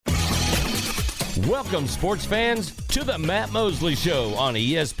Welcome, sports fans, to the Matt Mosley Show on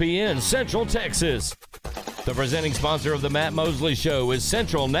ESPN Central Texas. The presenting sponsor of the Matt Mosley Show is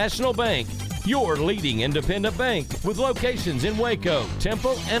Central National Bank, your leading independent bank with locations in Waco,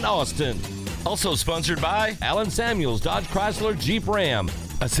 Temple, and Austin. Also sponsored by Allen Samuels Dodge Chrysler Jeep Ram,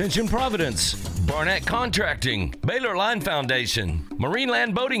 Ascension Providence, Barnett Contracting, Baylor Line Foundation,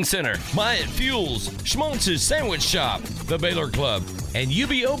 Marineland Boating Center, Myatt Fuels, Schmaltz's Sandwich Shop, the Baylor Club, and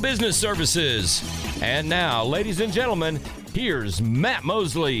UBO Business Services. And now, ladies and gentlemen, here's Matt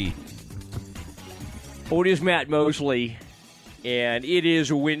Mosley. Oh, it is Matt Mosley, and it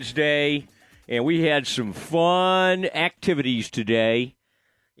is a Wednesday, and we had some fun activities today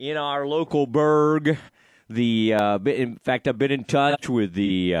in our local burg. In fact, I've been in touch with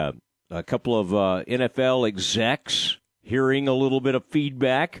a couple of NFL execs, hearing a little bit of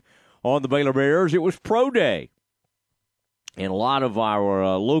feedback on the Baylor Bears. It was Pro Day, and a lot of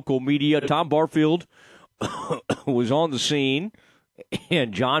our local media. Tom Barfield was on the scene,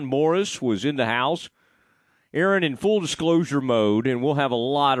 and John Morris was in the house. Aaron, in full disclosure mode, and we'll have a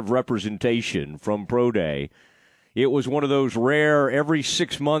lot of representation from Pro Day. It was one of those rare, every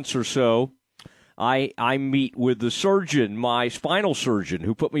 6 months or so, I meet with the surgeon, my spinal surgeon,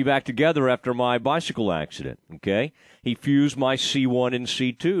 who put me back together after my bicycle accident, okay? He fused my C1 and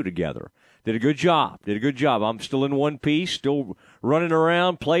C2 together. Did a good job. I'm still in one piece, still running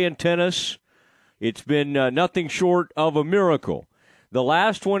around, playing tennis. It's been nothing short of a miracle. The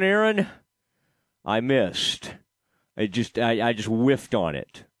last one, Aaron, I missed. I just whiffed on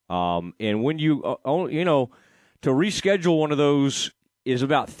it. And when to reschedule one of those is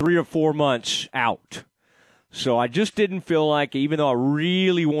about 3 or 4 months out. So I just didn't feel like, even though I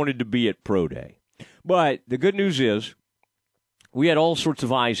really wanted to be at Pro Day. But the good news is we had all sorts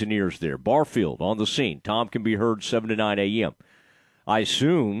of eyes and ears there. Barfield on the scene. Tom can be heard 7 to 9 a.m. I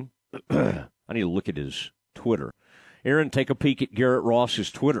assume, I need to look at his Twitter. Aaron, take a peek at Garrett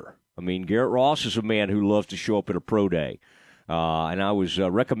Ross's Twitter. I mean, Garrett Ross is a man who loves to show up at a Pro Day. And I was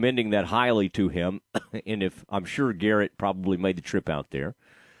recommending that highly to him, and I'm sure Garrett probably made the trip out there.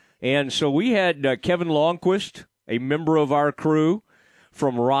 And so we had Kevin Longquist, a member of our crew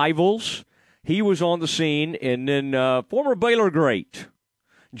from Rivals. He was on the scene, and then former Baylor great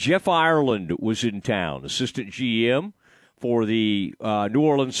Jeff Ireland was in town, assistant GM for the New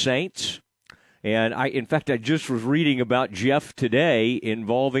Orleans Saints. And in fact, I just was reading about Jeff today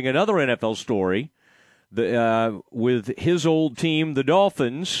involving another NFL story. With his old team, the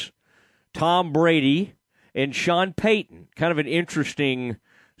Dolphins, Tom Brady, and Sean Payton. Kind of an interesting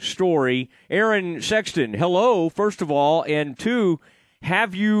story. Aaron Sexton, hello, first of all. And two,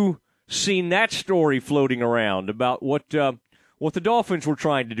 have you seen that story floating around about what the Dolphins were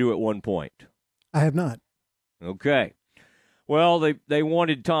trying to do at one point? I have not. Okay. Well, they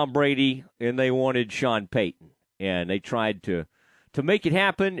wanted Tom Brady, and they wanted Sean Payton. And they tried to make it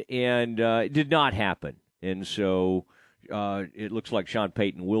happen, and it did not happen. And so it looks like Sean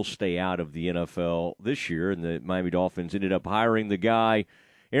Payton will stay out of the NFL this year, and the Miami Dolphins ended up hiring the guy.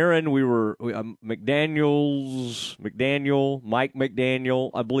 Aaron, Mike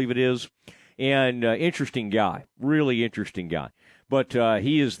McDaniel, I believe it is, and interesting guy, really interesting guy. But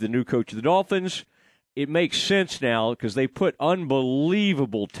he is the new coach of the Dolphins. It makes sense now because they put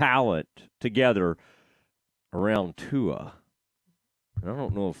unbelievable talent together around Tua. I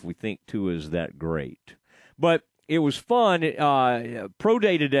don't know if we think Tua is that great. But it was fun. Pro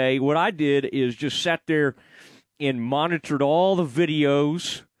Day today, what I did is just sat there and monitored all the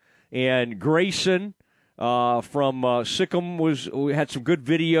videos. And Grayson from Sikkim had some good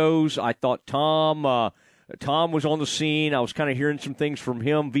videos. I thought Tom was on the scene. I was kind of hearing some things from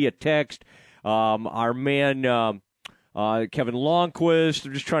him via text. Our man Kevin Longquist.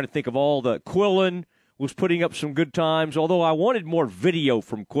 I'm just trying to think of all the Quillen was putting up some good times, although I wanted more video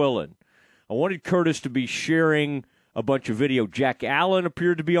from Quillen. I wanted Curtis to be sharing a bunch of video. Jack Allen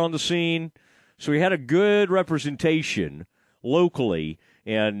appeared to be on the scene. So we had a good representation locally.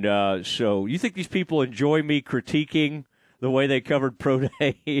 And so you think these people enjoy me critiquing the way they covered Pro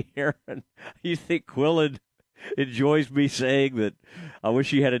Day here? You think Quillen enjoys me saying that I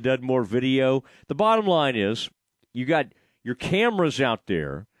wish he had done more video? The bottom line is you got your cameras out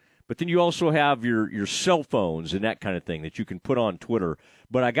there, but then you also have your cell phones and that kind of thing that you can put on Twitter.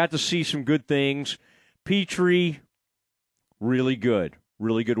 But I got to see some good things. Petrie, really good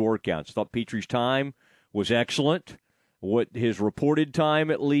workouts. Thought Petrie's time was excellent. What his reported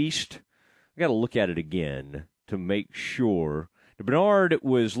time, at least. I got to look at it again to make sure. Bernard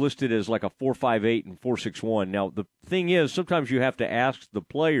was listed as like a 4.58 and 4.61. Now, the thing is, sometimes you have to ask the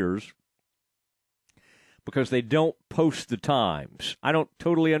players because they don't post the times. I don't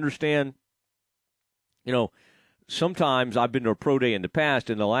totally understand sometimes I've been to a pro day in the past,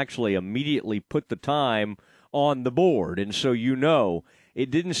 and they'll actually immediately put the time on the board. And so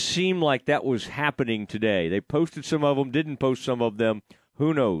it didn't seem like that was happening today. They posted some of them, didn't post some of them.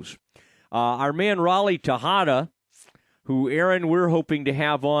 Who knows? Our man Raleigh Tejada, who, Aaron, we're hoping to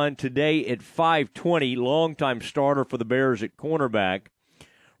have on today at 5:20, longtime starter for the Bears at cornerback,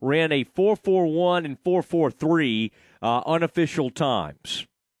 ran a 4.41 and 4.43 unofficial times.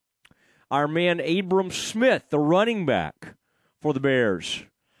 Our man Abram Smith, the running back for the Bears,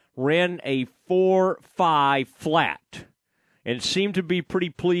 ran a 4.5 flat and seemed to be pretty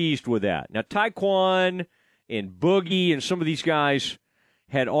pleased with that. Now, Taekwon and Boogie and some of these guys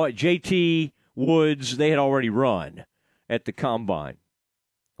had JT Woods, they had already run at the combine.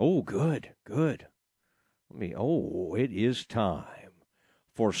 Oh, good. It is time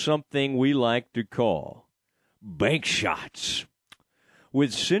for something we like to call bank shots.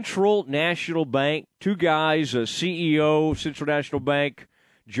 With Central National Bank, two guys, a CEO of Central National Bank,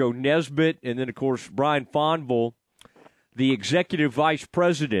 Joe Nesbitt, and then, of course, Brian Fonville, the executive vice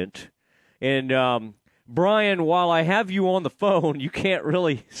president. And, Brian, while I have you on the phone, you can't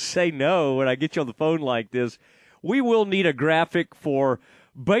really say no when I get you on the phone like this. We will need a graphic for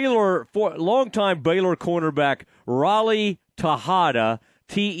longtime Baylor cornerback Raleigh Tejada,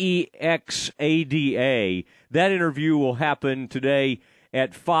 Texada. That interview will happen today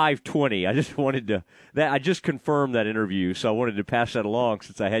at 5:20. I just confirmed that interview, so I wanted to pass that along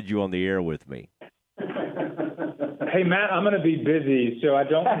since I had you on the air with me. Hey, Matt, I'm going to be busy, so I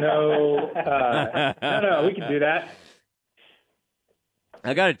don't know. No, we can do that.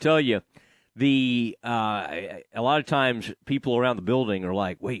 I got to tell you, a lot of times people around the building are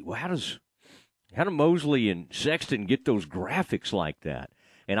like, wait, well, how do Mosley and Sexton get those graphics like that?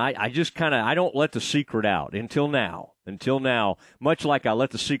 And I just I don't let the secret out until now, much like I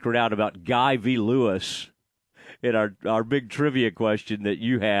let the secret out about Guy V. Lewis in our big trivia question that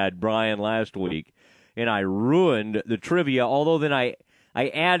you had, Brian, last week. And I ruined the trivia, although then I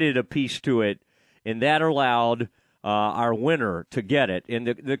added a piece to it, and that allowed our winner to get it. And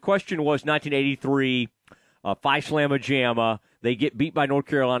the question was 1983, Phi Slamma Jamma. They get beat by North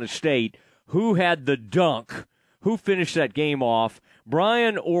Carolina State. Who had the dunk? Who finished that game off,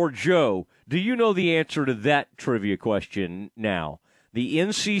 Brian or Joe? Do you know the answer to that trivia question now? The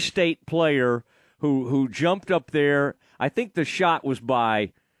NC State player who jumped up there, I think the shot was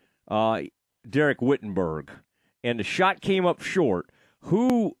by Derek Wittenberg, and the shot came up short.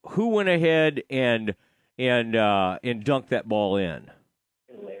 Who went ahead and dunked that ball in?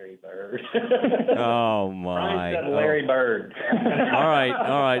 Larry Bird. Oh my! Brian said Larry Bird. All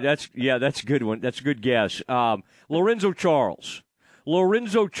right. That's a good one. That's a good guess. Lorenzo Charles.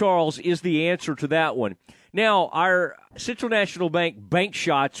 Lorenzo Charles is the answer to that one. Now, our Central National Bank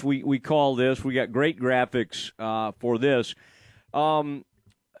shots, we call this. We got great graphics for this.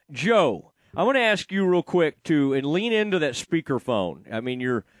 Joe, I want to ask you real quick and lean into that speakerphone. I mean,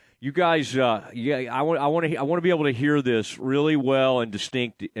 you guys. I want to be able to hear this really well and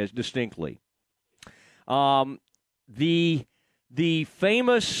distinctly. The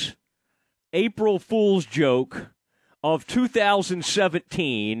famous April Fool's joke of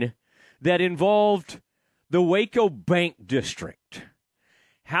 2017 that involved the Waco Bank District.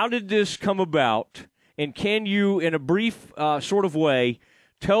 How did this come about? And can you, in a brief sort of way,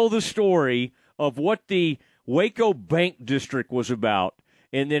 tell the story of what the Waco Bank District was about,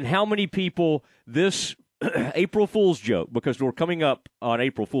 and then how many people this April Fool's joke, because we're coming up on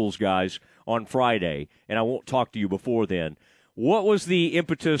April Fool's, guys, on Friday, and I won't talk to you before then. What was the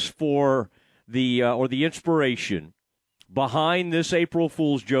impetus for or the inspiration behind this April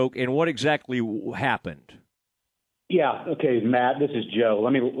Fool's joke, and what exactly happened? Yeah. Okay, Matt, this is Joe.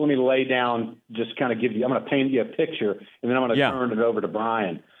 Let me lay down, just kind of I'm going to paint you a picture, and then I'm going to turn it over to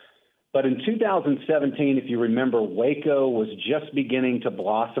Brian. But in 2017, if you remember, Waco was just beginning to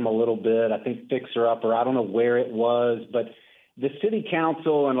blossom a little bit. I think Fixer Upper, I don't know where it was, but the city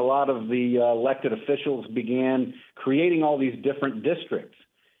council and a lot of the elected officials began creating all these different districts.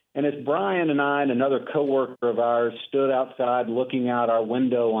 And as Brian and I and another coworker of ours stood outside looking out our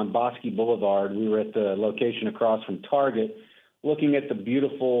window on Bosque Boulevard, we were at the location across from Target, looking at the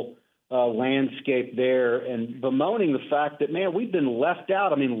beautiful landscape there and bemoaning the fact that, man, we've been left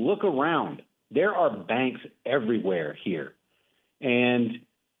out. I mean, look around. There are banks everywhere here. And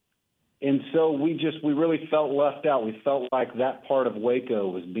so we really felt left out. We felt like that part of Waco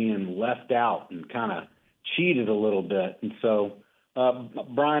was being left out and kind of cheated a little bit. And so,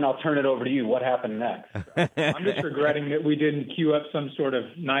 Brian, I'll turn it over to you. What happened next? I'm just regretting that we didn't cue up some sort of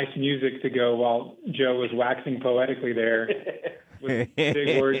nice music to go while Joe was waxing poetically there with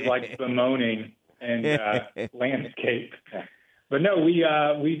big words like bemoaning. and landscape. But no,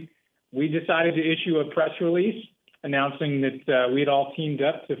 we decided to issue a press release announcing that we had all teamed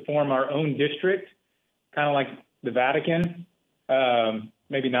up to form our own district, kind of like the Vatican.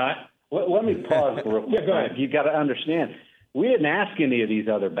 Maybe not. Let me pause real quick. Yeah, go ahead. You got to understand, we didn't ask any of these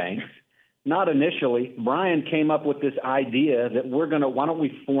other banks. Not initially. Brian came up with this idea that why don't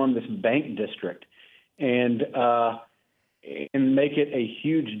we form this bank district and make it a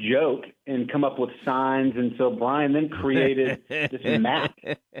huge joke and come up with signs. And so Brian then created this map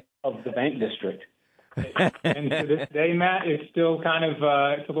of the bank district. And to this day, Matt, it's still kind of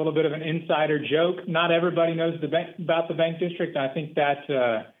it's a little bit of an insider joke. Not everybody knows about the bank district. I think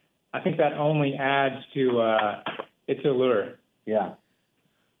that only adds to its allure. Yeah.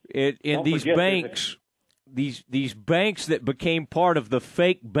 In these banks, these banks that became part of the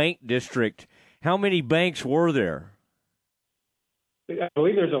fake bank district, how many banks were there? I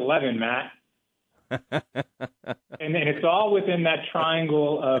believe there's 11, Matt. and it's all within that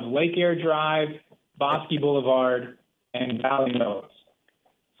triangle of Lake Air Drive, Bosque Boulevard, and Valley Mills.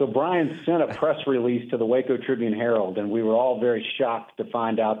 So Brian sent a press release to the Waco Tribune-Herald, and we were all very shocked to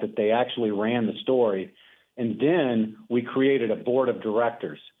find out that they actually ran the story. And then we created a board of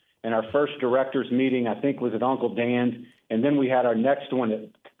directors. And our first directors meeting, I think, was at Uncle Dan's. And then we had our next one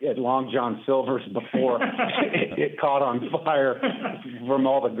at Long John Silver's before it caught on fire from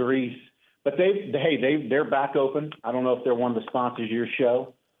all the grease. But they're back open. I don't know if they're one of the sponsors of your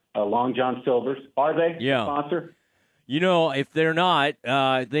show, Long John Silver's. Are they? Yeah. A sponsor? You know, if they're not,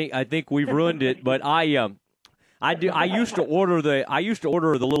 I think we've ruined it. But I used to order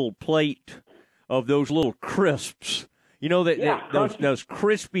the little plate of those little crisps. You know, those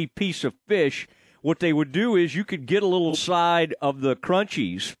crispy piece of fish. What they would do is you could get a little side of the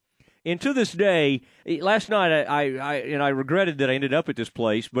crunchies. And to this day, last night I regretted that I ended up at this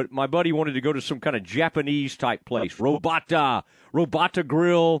place, but my buddy wanted to go to some kind of Japanese type place, Robata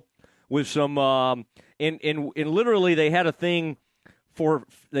Grill, with some and literally they had a thing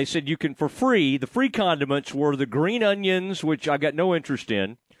they said you can for free. The free condiments were the green onions, which I got no interest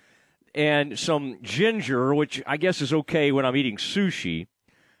in, and some ginger, which I guess is okay when I'm eating sushi,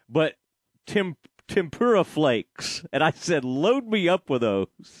 but tempura flakes. And I said, load me up with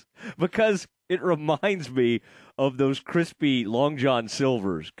those because it reminds me of those crispy Long John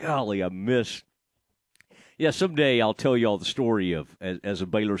Silvers. Golly, I miss. Yeah, someday I'll tell you all the story of, as a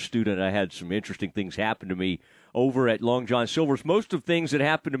Baylor student, I had some interesting things happen to me over at Long John Silver's. Most of the things that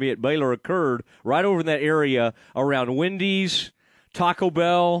happened to me at Baylor occurred right over in that area around Wendy's, Taco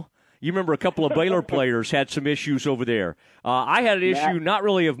Bell. You remember a couple of Baylor players had some issues over there. I had an issue not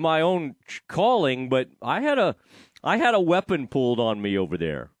really of my own calling, but I had a weapon pulled on me over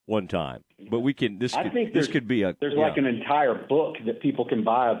there one time. But we can. This could be a. There's like an entire book that people can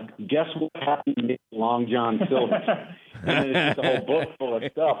buy of guess what happened to Long John Silver's. And then it's just a whole book full of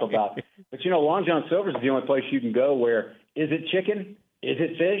stuff about. But Long John Silver's is the only place you can go where is it chicken? Is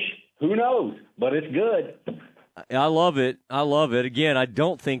it fish? Who knows? But it's good. I love it. Again, I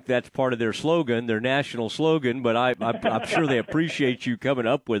don't think that's part of their slogan, their national slogan, but I'm sure they appreciate you coming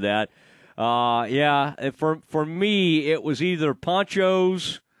up with that. For me, it was either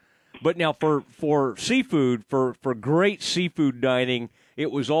ponchos, but now for seafood, for great seafood dining,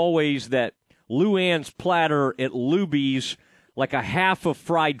 it was always that Luann's platter at Luby's, like a half of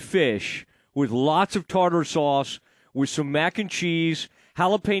fried fish with lots of tartar sauce, with some mac and cheese,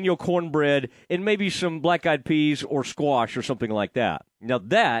 jalapeno cornbread, and maybe some black-eyed peas or squash or something like that. Now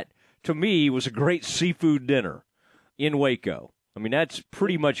that, to me, was a great seafood dinner in Waco. I mean, that's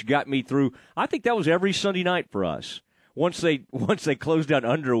pretty much got me through. I think that was every Sunday night for us. Once they closed down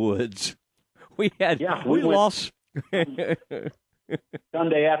Underwood's, we lost.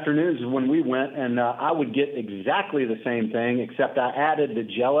 Sunday afternoons is when we went, and I would get exactly the same thing, except I added the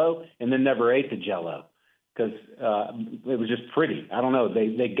Jell-O and then never ate the Jell-O. Because it was just pretty. I don't know.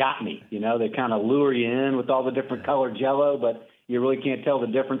 They got me. They kind of lure you in with all the different colored Jell-O, but you really can't tell the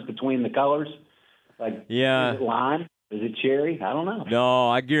difference between the colors. Like, is it lime? Is it cherry? I don't know. No,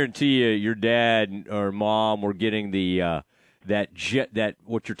 I guarantee you, your dad or mom were getting the that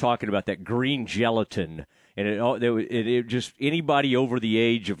what you're talking about, that green gelatin, and it just anybody over the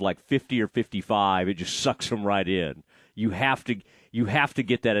age of like 50 or 55, it just sucks them right in. You have to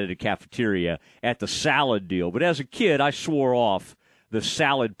get that at a cafeteria at the salad deal. But as a kid, I swore off the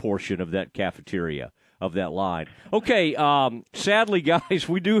salad portion of that cafeteria, of that line. Okay, sadly, guys,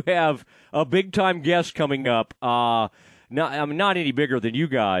 we do have a big-time guest coming up. Not any bigger than you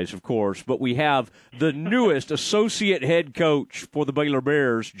guys, of course, but we have the newest associate head coach for the Baylor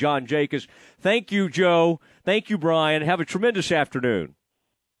Bears, John Jacobs. Thank you, Joe. Thank you, Brian. Have a tremendous afternoon.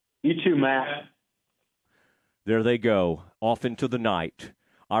 You too, Matt. There they go, off into the night.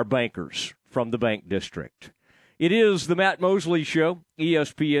 Our bankers from the Bank District. It is the Matt Mosley Show,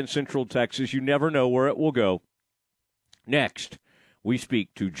 ESPN Central Texas. You never know where it will go. Next, we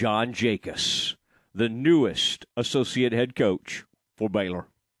speak to John Jacobs, the newest associate head coach for Baylor.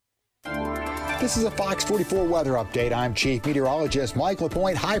 This is a Fox 44 weather update. I'm Chief Meteorologist Mike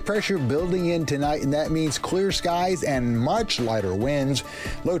LaPointe. High pressure building in tonight, and that means clear skies and much lighter winds.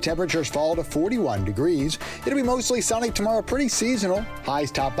 Low temperatures fall to 41 degrees. It'll be mostly sunny tomorrow, pretty seasonal.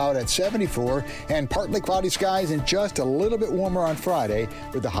 Highs top out at 74, and partly cloudy skies and just a little bit warmer on Friday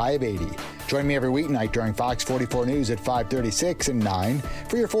with a high of 80. Join me every weeknight during Fox 44 News at 5:36 and 9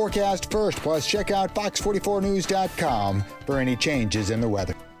 for your forecast first. Plus, check out fox44news.com for any changes in the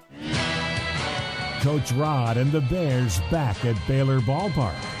weather. Coach Rod and the Bears back at Baylor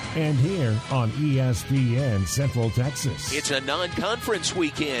Ballpark and here on ESPN Central Texas. It's a non-conference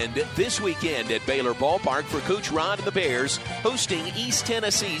weekend this weekend at Baylor Ballpark for Coach Rod and the Bears hosting East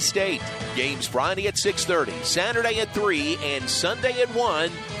Tennessee State. Games Friday at 6:30, Saturday at 3, and Sunday at 1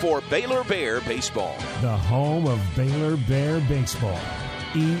 for Baylor Bear Baseball. The home of Baylor Bear Baseball,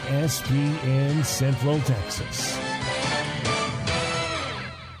 ESPN Central Texas.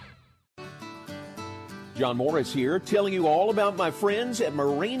 John Morris here, telling you all about my friends at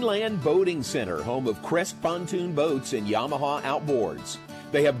Marineland Boating Center, home of Crest Pontoon Boats and Yamaha Outboards.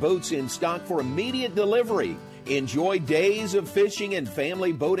 They have boats in stock for immediate delivery. Enjoy days of fishing and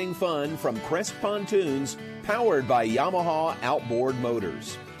family boating fun from Crest Pontoons, powered by Yamaha Outboard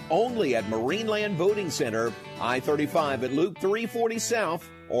Motors. Only at Marineland Boating Center, I-35 at Loop 340 South,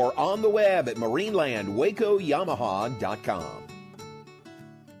 or on the web at marinelandwacoyamaha.com.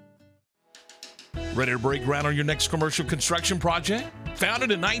 Ready to break ground on your next commercial construction project?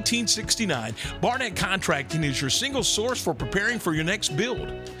 Founded in 1969, Barnett Contracting is your single source for preparing for your next build.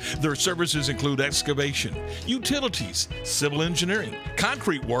 Their services include excavation, utilities, civil engineering,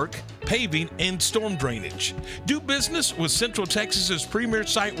 concrete work, paving, and storm drainage. Do business with Central Texas's premier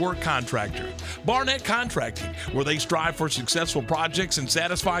site work contractor, Barnett Contracting, where they strive for successful projects and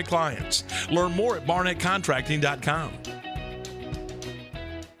satisfy clients. Learn more at barnettcontracting.com.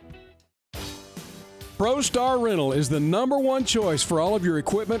 ProStar Rental is the #1 choice for all of your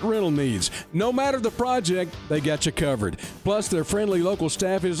equipment rental needs. No matter the project, they got you covered. Plus, their friendly local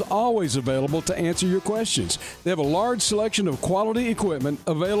staff is always available to answer your questions. They have a large selection of quality equipment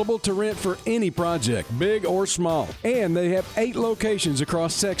available to rent for any project, big or small. And they have 8 locations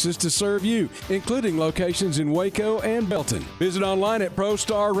across Texas to serve you, including locations in Waco and Belton. Visit online at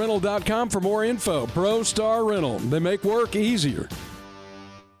ProStarRental.com for more info. ProStar Rental. They make work easier.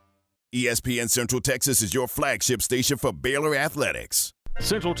 ESPN Central Texas is your flagship station for Baylor Athletics.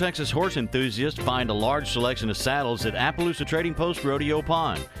 Central Texas horse enthusiasts find a large selection of saddles at Appaloosa Trading Post Rodeo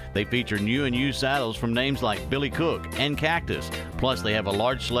Pond. They feature new and used saddles from names like Billy Cook and Cactus. Plus, they have a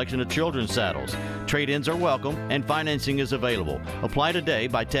large selection of children's saddles. Trade-ins are welcome and financing is available. Apply today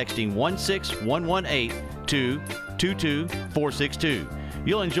by texting 16118 to 22462.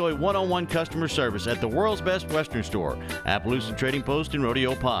 You'll enjoy one-on-one customer service at the world's best Western store, Appaloosa Trading Post in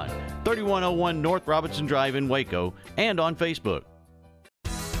Rodeo Pond, 3101 North Robinson Drive in Waco, and on Facebook.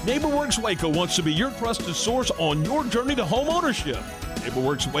 NeighborWorks Waco wants to be your trusted source on your journey to home ownership.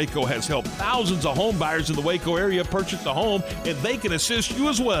 NeighborWorks Waco has helped thousands of home buyers in the Waco area purchase a home, and they can assist you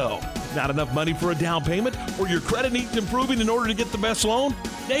as well. Not enough money for a down payment, or your credit needs improving in order to get the best loan?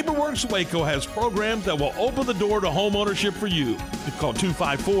 NeighborWorks Waco has programs that will open the door to home ownership for you. You call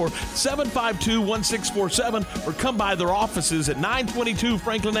 254-752-1647 or come by their offices at 922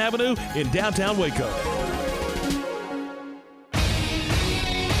 Franklin Avenue in downtown Waco.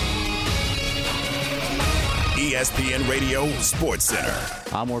 ESPN Radio Sports Center.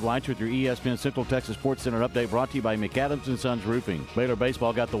 I'm Ward Weitz with your ESPN Central Texas Sports Center update brought to you by McAdams & Sons Roofing. Baylor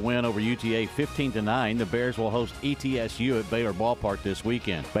baseball got the win over UTA 15-9. The Bears will host ETSU at Baylor Ballpark this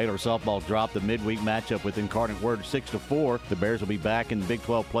weekend. Baylor softball dropped the midweek matchup with Incarnate Word 6-4. The Bears will be back in Big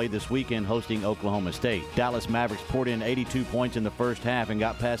 12 play this weekend hosting Oklahoma State. Dallas Mavericks poured in 82 points in the first half and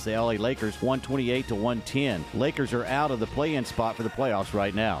got past the LA Lakers 128-110. Lakers are out of the play-in spot for the playoffs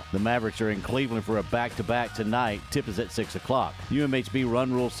right now. The Mavericks are in Cleveland for a back-to-back tonight. Tip is at 6 o'clock. UMHB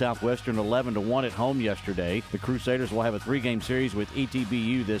run ruled Southwestern 11-1 at home yesterday. The Crusaders will have a 3-game series with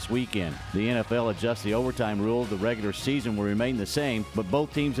ETBU this weekend. The NFL adjusts the overtime rule. The regular season will remain the same, but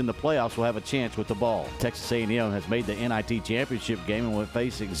both teams in the playoffs will have a chance with the ball. Texas A&M has made the NIT championship game and will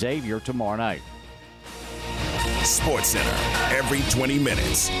face Xavier tomorrow night. Sports Center, every 20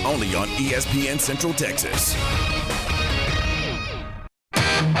 minutes, only on ESPN Central Texas.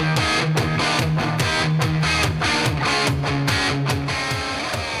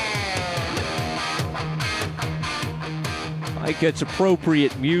 I think it's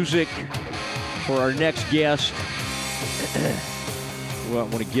appropriate music for our next guest. Well, I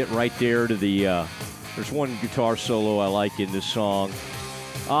want to get right there to the there's one guitar solo I like in this song.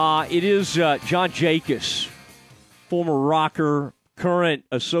 It is John Jacobs, former rocker, current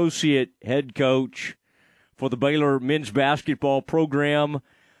associate head coach for the Baylor men's basketball program.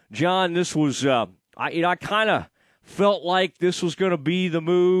 John, this was I kind of felt like this was going to be the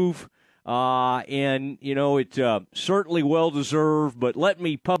move, and it certainly well deserved. But let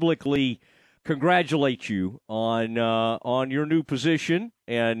me publicly congratulate you on your new position,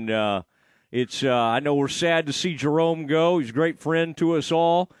 and it's I know we're sad to see Jerome go. He's a great friend to us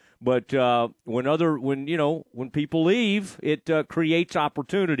all, but when people leave, it creates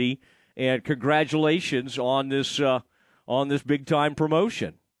opportunity. And congratulations on this big time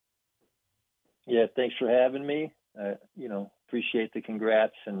promotion. Yeah, thanks for having me. Appreciate the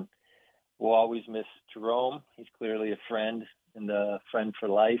congrats, and we'll always miss Jerome. He's clearly a friend and a friend for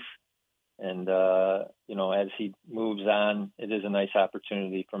life. And, as he moves on, it is a nice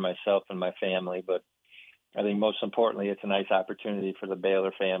opportunity for myself and my family. But I think most importantly, it's a nice opportunity for the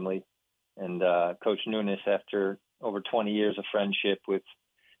Baylor family. And Coach Nunes, after over 20 years of friendship with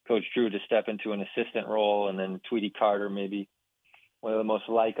Coach Drew, to step into an assistant role, and then Tweety Carter, maybe one of the most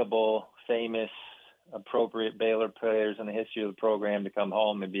likable, famous, appropriate Baylor players in the history of the program, to come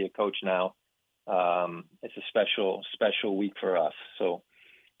home and be a coach now. It's a special, special week for us. So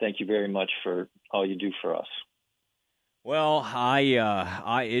thank you very much for all you do for us. Well,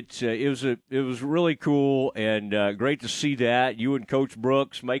 it was really cool and great to see that you and Coach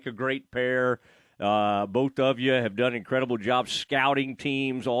Brooks make a great pair. Both of you have done an incredible job scouting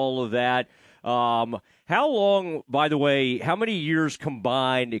teams, all of that. How long, by the way, how many years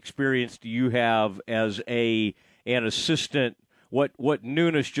combined experience do you have as an assistant? What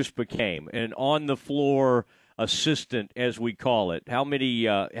Nunes just became, an on the floor assistant, as we call it. How many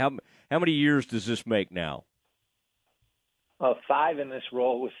years does this make now? 5 in this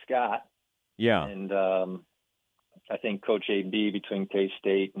role with Scott. Yeah. And I think Coach AB between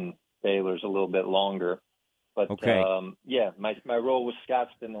K-State and Baylor's a little bit longer. But, okay. My role with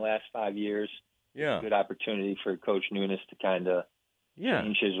Scott's been the last 5 years. Yeah. It's a good opportunity for Coach Nunes to kind of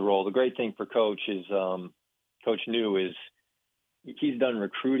change his role. The great thing for Coach is Coach New is he's done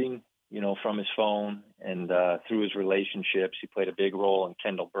recruiting, from his phone and through his relationships. He played a big role in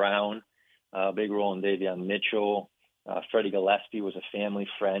Kendall Brown, a big role in Davion Mitchell. Freddie Gillespie was a family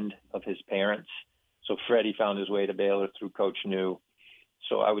friend of his parents. So Freddie found his way to Baylor through Coach New.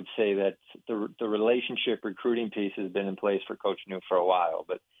 So I would say that the relationship recruiting piece has been in place for Coach New for a while.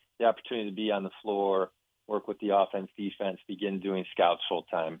 But the opportunity to be on the floor, work with the offense, defense, begin doing scouts full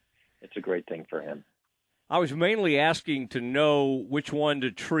time, it's a great thing for him. I was mainly asking to know which one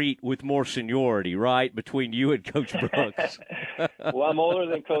to treat with more seniority, right, between you and Coach Brooks. Well, I'm older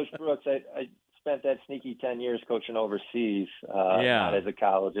than Coach Brooks. I spent that sneaky 10 years coaching overseas, not as a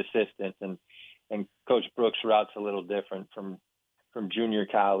college assistant. And Coach Brooks' route's a little different from junior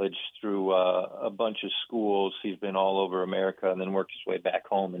college through a bunch of schools. He's been all over America and then worked his way back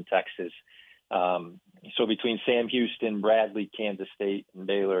home in Texas. So between Sam Houston, Bradley, Kansas State, and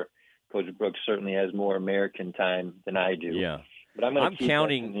Baylor, Coach Brooks certainly has more American time than I do. Yeah. But I'm going to keep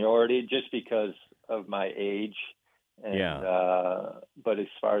counting that seniority just because of my age. And, but as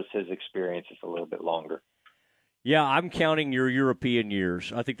far as his experience, it's a little bit longer. Yeah, I'm counting your European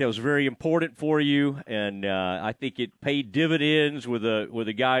years. I think that was very important for you, and I think it paid dividends with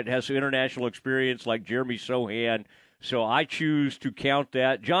a guy that has some international experience like Jeremy Sohan. So I choose to count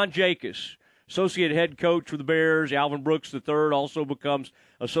that. John Jacobs, associate head coach for the Bears. Alvin Brooks III also becomes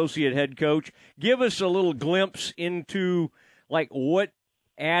associate head coach. Give us a little glimpse into what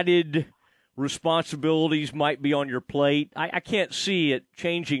added responsibilities might be on your plate. I can't see it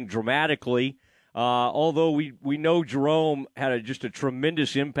changing dramatically. Although we know Jerome had just a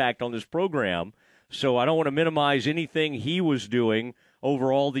tremendous impact on this program, so I don't want to minimize anything he was doing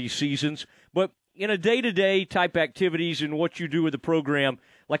over all these seasons. But in a day-to-day type activities and what you do with the program,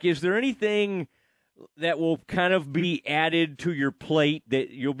 is there anything that will kind of be added to your plate that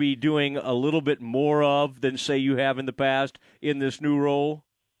you'll be doing a little bit more of than, say, you have in the past in this new role?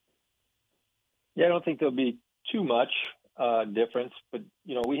 Yeah, I don't think there'll be too much difference, but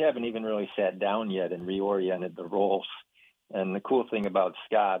we haven't even really sat down yet and reoriented the roles. And the cool thing about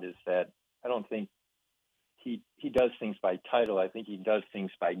Scott is that I don't think he does things by title. I think he does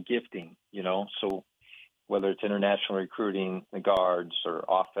things by gifting, so whether it's international recruiting, the guards, or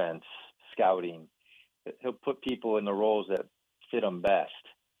offense, scouting, he'll put people in the roles that fit them best.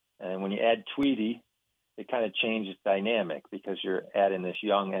 And when you add Tweety, it kind of changes dynamic because you're adding this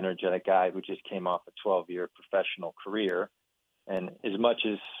young, energetic guy who just came off a 12-year professional career And as much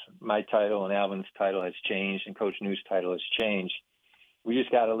as my title and Alvin's title has changed and Coach New's title has changed, we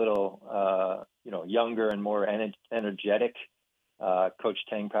just got a little, younger and more energetic. Coach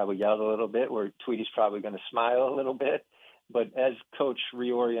Tang probably yelled a little bit, where Tweety's probably going to smile a little bit. But as Coach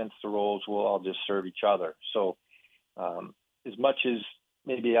reorients the roles, we'll all just serve each other. So as much as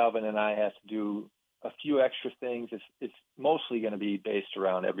maybe Alvin and I have to do a few extra things, it's mostly going to be based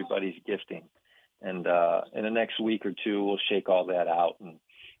around everybody's gifting. And in the next week or two, we'll shake all that out and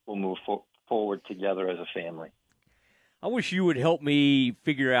we'll move forward together as a family. I wish you would help me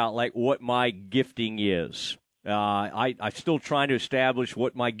figure out like what my gifting is. I'm still trying to establish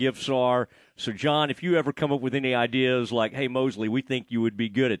what my gifts are. So, John, if you ever come up with any ideas like, hey, Mosley, we think you would be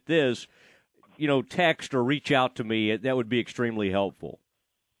good at this, text or reach out to me. That would be extremely helpful.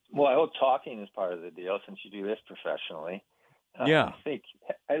 Well, I hope talking is part of the deal since you do this professionally. Yeah.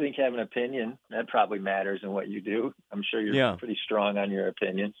 I think having an opinion, that probably matters in what you do. I'm sure you're pretty strong on your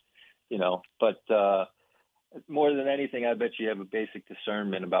opinions, but more than anything, I bet you have a basic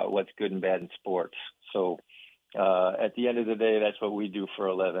discernment about what's good and bad in sports. So at the end of the day, that's what we do for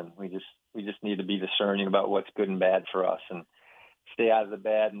a living. We just need to be discerning about what's good and bad for us and stay out of the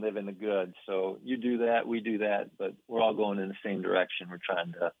bad and live in the good. So you do that, we do that, but we're all going in the same direction. We're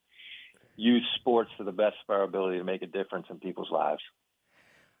trying to use sports to the best of our ability to make a difference in people's lives.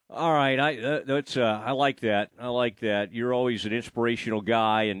 All right, I like that. I like that. You're always an inspirational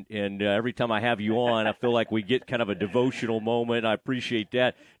guy, and every time I have you on, I feel like we get kind of a devotional moment. I appreciate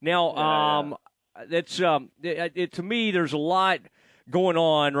that. Now, to me, there's a lot going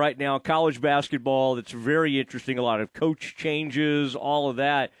on right now. College basketball that's very interesting. A lot of coach changes, all of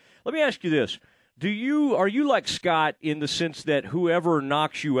that. Let me ask you this: are you like Scott in the sense that whoever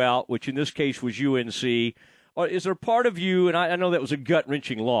knocks you out, which in this case was UNC? Or is there part of you, and I know that was a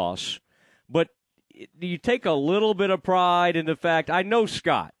gut-wrenching loss, but do you take a little bit of pride in the fact, I know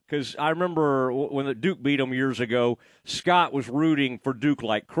Scott, because I remember when the Duke beat them years ago, Scott was rooting for Duke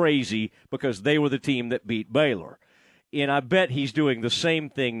like crazy because they were the team that beat Baylor. And I bet he's doing the same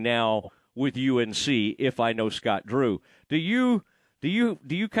thing now with UNC, if I know Scott Drew. Do you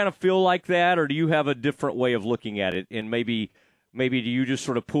kind of feel like that, or do you have a different way of looking at it, and maybe do you just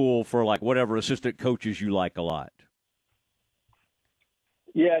sort of pull for like whatever assistant coaches you like a lot?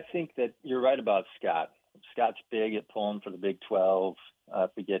 Yeah, I think that you're right about Scott. Scott's big at pulling for the Big 12.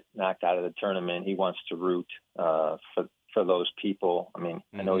 If we get knocked out of the tournament, he wants to root for those people. I mean,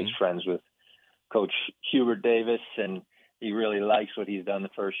 I know he's friends with Coach Hubert Davis, and he really likes what he's done the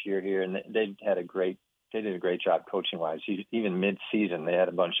first year here. And they did a great job coaching-wise. Even mid-season, they had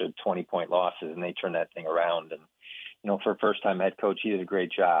a bunch of 20-point losses, and they turned that thing around. And for a first-time head coach, he did a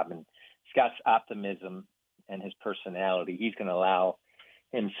great job. And Scott's optimism and his personality, he's going to allow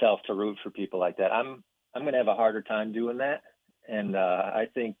himself to root for people like that. I'm going to have a harder time doing that. And I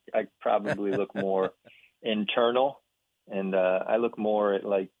think I probably look more internal. And I look more at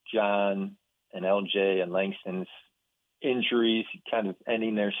like John and LJ and Langston's injuries kind of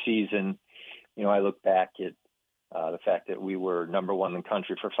ending their season. I look back at the fact that we were number one in the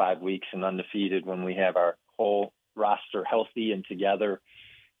country for 5 weeks and undefeated when we have our whole roster healthy and together.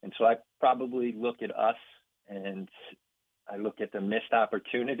 And so I probably look at us and I look at the missed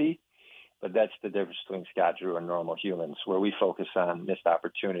opportunity, but that's the difference between Scott Drew and normal humans, where we focus on missed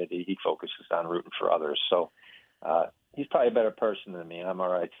opportunity. He focuses on rooting for others. So he's probably a better person than me, and I'm all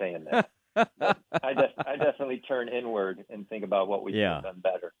right saying that. I definitely turn inward and think about what we could have done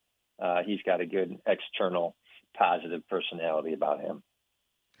better. He's got a good external positive personality about him.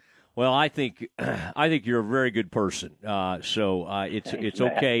 Well, I think you're a very good person. So it's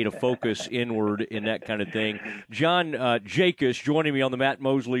okay to focus inward in that kind of thing. John Jacobs joining me on the Matt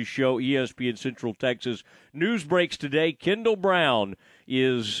Mosley Show, ESPN Central Texas. News breaks today. Kendall Brown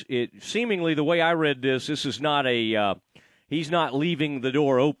seemingly the way I read this is not he's not leaving the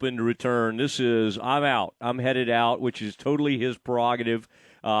door open to return. This is I'm out. I'm headed out, which is totally his prerogative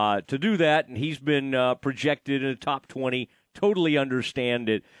to do that. And he's been projected in the top 20. Totally understand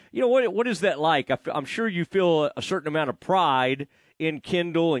it. What is that like? I'm sure you feel a certain amount of pride in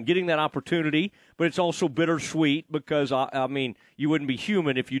Kendall and getting that opportunity, but it's also bittersweet because, I mean, you wouldn't be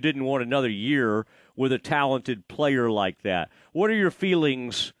human if you didn't want another year with a talented player like that. What are your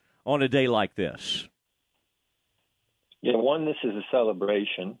feelings on a day like this? Yeah, one, this is a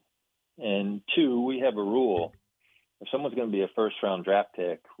celebration, and two, we have a rule. If someone's going to be a first-round draft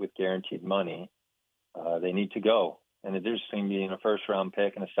pick with guaranteed money, they need to go. And the difference between being a first-round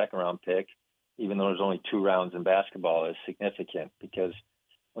pick and a second-round pick, even though there's only 2 rounds in basketball, is significant because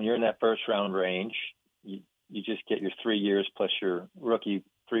when you're in that first-round range, you just get your 3 years plus your rookie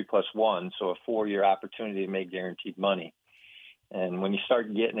 3+1, so a 4-year opportunity to make guaranteed money. And when you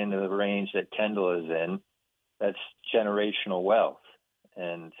start getting into the range that Kendall is in, that's generational wealth.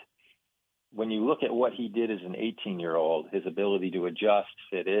 And when you look at what he did as an 18-year-old, his ability to adjust,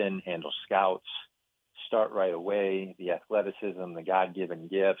 fit in, handle scouts, start right away, the athleticism, the God-given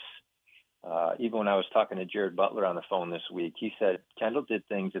gifts. Even when I was talking to Jared Butler on the phone this week, he said Kendall did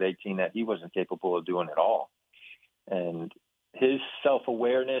things at 18 that he wasn't capable of doing at all. And his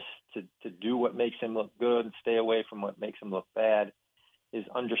self-awareness to do what makes him look good and stay away from what makes him look bad, his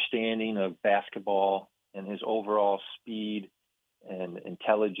understanding of basketball and his overall speed and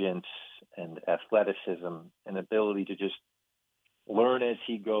intelligence and athleticism and ability to just learn as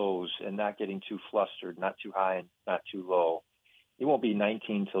he goes and not getting too flustered, not too high and not too low. He won't be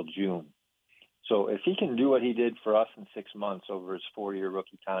 19 till June. So if he can do what he did for us in 6 months over his 4-year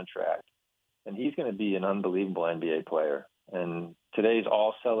rookie contract, then he's going to be an unbelievable NBA player. And today's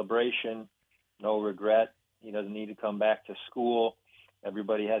all celebration, no regret. He doesn't need to come back to school.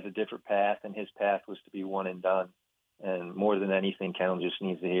 Everybody has a different path, and his path was to be one and done. And more than anything, Kendall just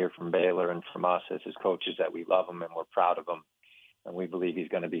needs to hear from Baylor and from us as his coaches that we love him and we're proud of him. And we believe he's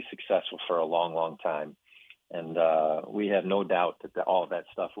going to be successful for a long, long time. And we have no doubt that all of that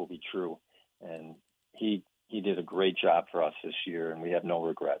stuff will be true. And he did a great job for us this year, and we have no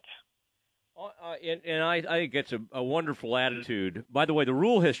regrets. And I think it's a wonderful attitude. By the way, the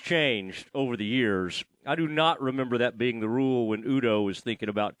rule has changed over the years. I do not remember that being the rule when Udo was thinking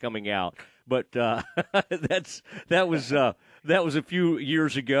about coming out. But that was a few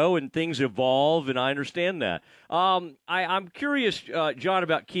years ago, and things evolve, and I understand that. I'm curious, John,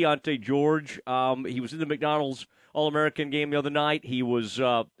 about Keontae George. He was in the McDonald's All-American game the other night. He was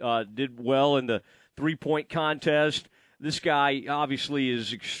did well in the three-point contest. This guy obviously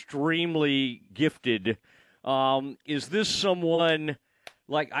is extremely gifted. Is this someone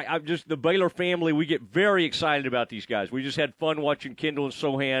like I'm just the Baylor family? We get very excited about these guys. We just had fun watching Kendall and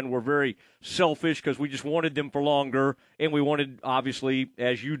Sohan. We're very selfish because we just wanted them for longer, and we wanted, obviously,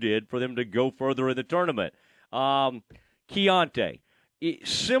 as you did, for them to go further in the tournament. Keontae,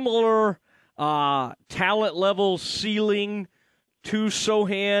 similar talent level, ceiling to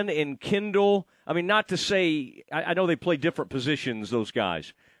Sohan and Kendall. I mean, not to say I know they play different positions, those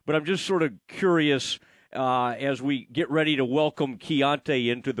guys, but I'm just sort of curious as we get ready to welcome Keontae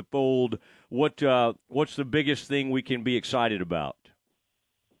into the fold. What's the biggest thing we can be excited about?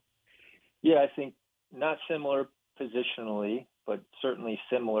 Yeah, I think not similar positionally, but certainly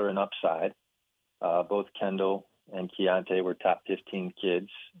similar in upside. Both Kendall and Keontae were top 15 kids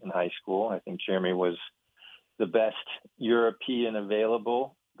in high school. I think Jeremy was the best European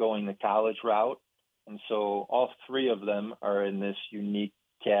available going the college route. And so all three of them are in this unique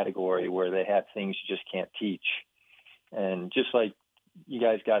category where they have things you just can't teach. And just like you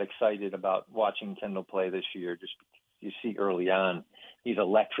guys got excited about watching Kendall play this year, just you see early on, he's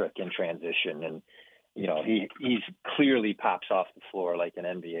electric in transition. And, you know, he's clearly pops off the floor like an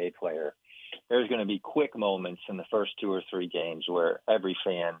NBA player. There's going to be quick moments in the first 2 or 3 games where every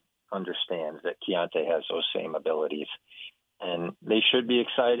fan understands that Keontae has those same abilities. And they should be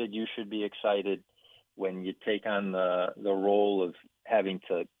excited. You should be excited when you take on the role of having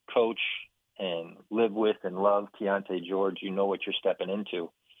to coach and live with and love Keontae George. You know what you're stepping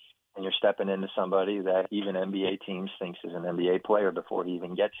into. And you're stepping into somebody that even NBA teams thinks is an NBA player before he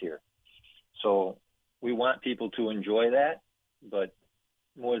even gets here. So we want people to enjoy that, but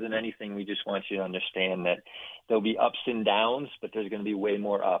more than anything, we just want you to understand that there'll be ups and downs, but there's going to be way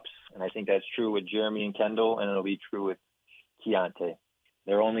more ups. And I think that's true with Jeremy and Kendall, and it'll be true with Keontae.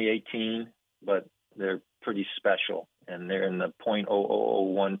 They're only 18, but they're pretty special, and they're in the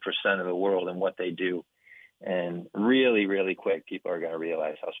 0.0001% of the world in what they do. And really, really quick, people are going to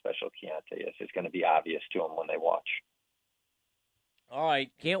realize how special Keontae is. It's going to be obvious to them when they watch. All right,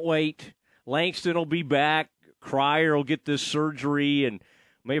 can't wait. Langston will be back. Cryer will get this surgery and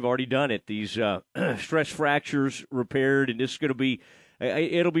may have already done it. These stress fractures repaired, and this is going to be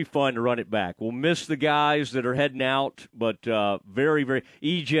it'll be fun to run it back. We'll miss the guys that are heading out, but very, very –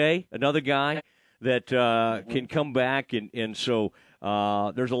 EJ, another guy that can come back. And so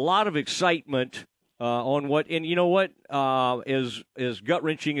there's a lot of excitement on what – and you know what? As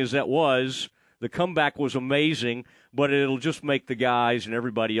gut-wrenching as that was, the comeback was amazing, but it'll just make the guys and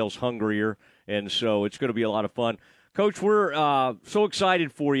everybody else hungrier, and so it's going to be a lot of fun. Coach, we're so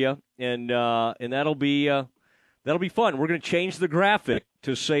excited for you, and that'll be fun. We're going to change the graphic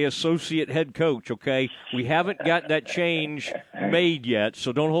to say associate head coach, okay? We haven't got that change made yet,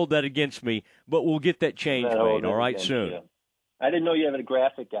 so don't hold that against me, but we'll get that change made, all right, soon. You. I didn't know you have a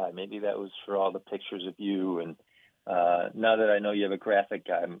graphic guy. Maybe that was for all the pictures of you, and now that I know you have a graphic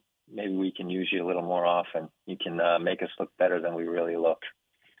guy, maybe we can use you a little more often. You can make us look better than we really look.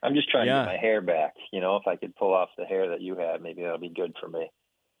 I'm just trying to get my hair back. If I could pull off the hair that you have, maybe that'll be good for me.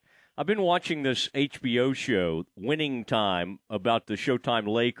 I've been watching this HBO show, Winning Time, about the Showtime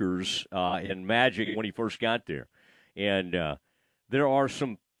Lakers and Magic when he first got there. And there are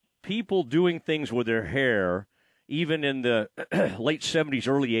some people doing things with their hair, even in the late 70s,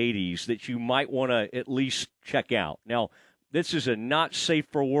 early 80s, that you might want to at least check out. Now, this is a not safe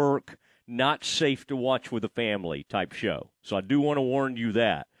for work, not safe to watch with a family type show. So I do want to warn you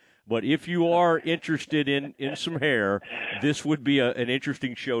that. But if you are interested in some hair, this would be an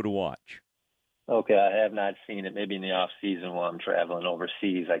interesting show to watch. Okay, I have not seen it. Maybe in the off season while I'm traveling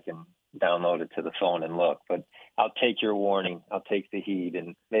overseas, I can download it to the phone and look. But I'll take your warning. I'll take the heat,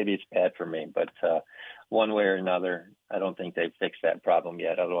 and maybe it's bad for me. But one way or another, I don't think they've fixed that problem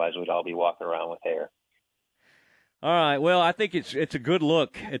yet. Otherwise, we'd all be walking around with hair. All right. Well, I think it's a good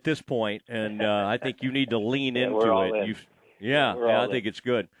look at this point, and I think you need to lean into it. I think it's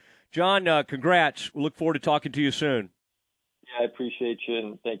good. John, congrats. We look forward to talking to you soon. Yeah, I appreciate you,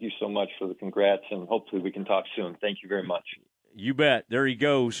 and thank you so much for the congrats, and hopefully we can talk soon. Thank you very much. You bet. There he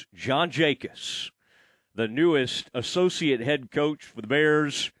goes, John Jacobs, the newest associate head coach for the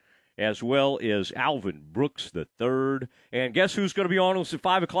Bears, as well as Alvin Brooks III. And guess who's going to be on us at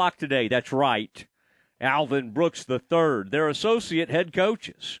 5 o'clock today? That's right, Alvin Brooks III. They're associate head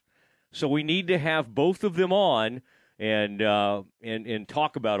coaches. So we need to have both of them on and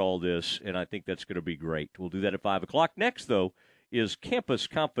talk about all this, and I think that's going to be great. We'll do that at 5 o'clock. Next, though, is Campus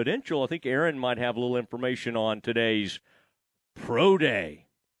Confidential. I think Aaron might have a little information on today's Pro Day.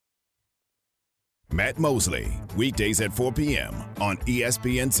 Matt Mosley, weekdays at 4 p.m. on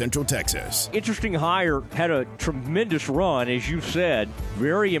ESPN Central Texas. Interesting hire, had a tremendous run, as you said,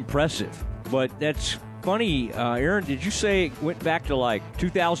 very impressive. But that's funny, Aaron, did you say it went back to like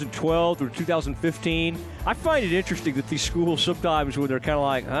 2012 or 2015? I find it interesting that these schools sometimes when they're kind of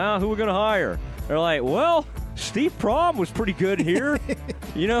like, who are we going to hire? They're like, well, Steve Prohm was pretty good here,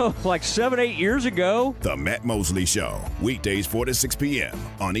 like 7-8 years ago. The Matt Mosley Show, weekdays 4 to 6 p.m.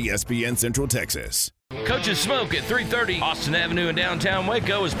 on ESPN Central Texas. Coach's Smoke at 330 Austin Avenue in downtown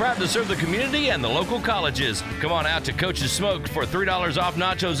Waco is proud to serve the community and the local colleges. Come on out to Coach's Smoke for $3 off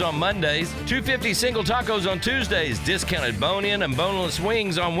nachos on Mondays, $2.50 single tacos on Tuesdays, discounted bone-in and boneless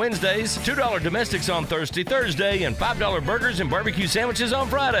wings on Wednesdays, $2 domestics on Thursday, and $5 burgers and barbecue sandwiches on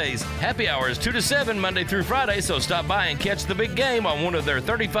Fridays. Happy hour is 2 to 7 Monday through Friday, so stop by and catch the big game on one of their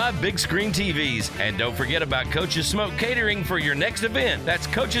 35 big screen TVs. And don't forget about Coach's Smoke catering for your next event. That's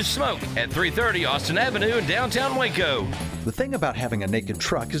Coach's Smoke at 330 Austin Avenue in downtown Waco. The thing about having a naked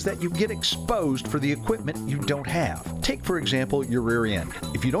truck is that you get exposed for the equipment you don't have. Take, for example, your rear end.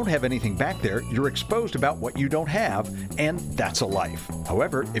 If you don't have anything back there, you're exposed about what you don't have, and that's a life.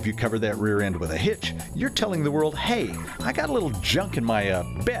 However, if you cover that rear end with a hitch, you're telling the world, hey, I got a little junk in my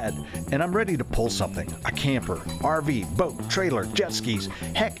bed, and I'm ready to pull something. A camper, RV, boat, trailer, jet skis,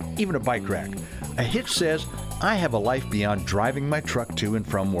 heck, even a bike rack. A hitch says, I have a life beyond driving my truck to and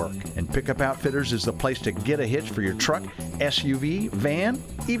from work, and Pickup Outfitters is the place to get a hitch for your truck, SUV, van,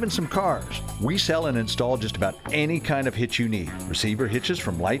 even some cars. We sell and install just about any kind of hitch you need. Receiver hitches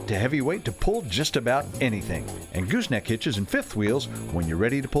from light to heavyweight to pull just about anything. And gooseneck hitches and fifth wheels when you're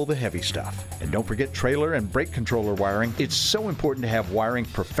ready to pull the heavy stuff. And don't forget trailer and brake controller wiring. It's so important to have wiring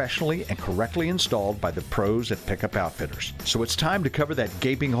professionally and correctly installed by the pros at Pickup Outfitters. So it's time to cover that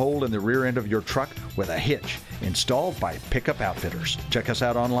gaping hole in the rear end of your truck with a hitch installed by Pickup Outfitters. Check us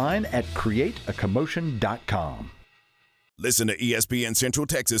out online at createacommotion.com. Listen to ESPN Central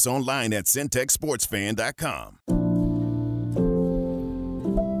Texas online at centexsportsfan.com.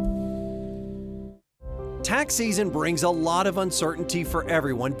 Tax season brings a lot of uncertainty for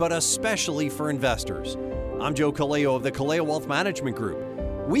everyone, but especially for investors. I'm Joe Kaleo of the Kaleo Wealth Management Group.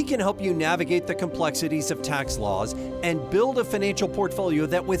 We can help you navigate the complexities of tax laws and build a financial portfolio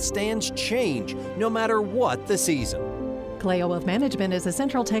that withstands change no matter what the season. Kaleo Wealth Management is a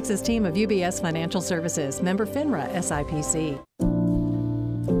Central Texas team of UBS Financial Services, member FINRA SIPC.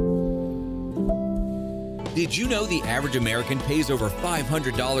 Did you know the average American pays over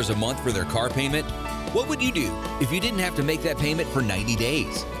 $500 a month for their car payment? What would you do if you didn't have to make that payment for 90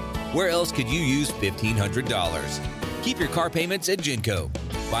 days? Where else could you use $1,500? Keep your car payments at Genco.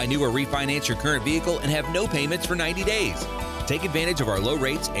 Buy new or refinance your current vehicle and have no payments for 90 days. Take advantage of our low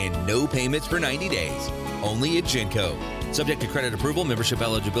rates and no payments for 90 days. Only at Genco. Subject to credit approval, membership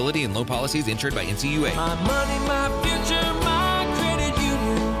eligibility, and loan policies insured by NCUA. My money, my future, my credit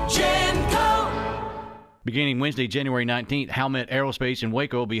union. Genco. Beginning Wednesday, January 19th, Howmet Aerospace in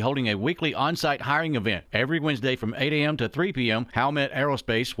Waco will be holding a weekly on-site hiring event. Every Wednesday from 8 a.m. to 3 p.m., Howmet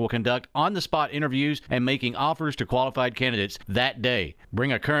Aerospace will conduct on-the-spot interviews and making offers to qualified candidates that day.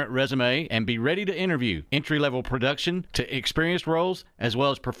 Bring a current resume and be ready to interview. Entry-level production to experienced roles as well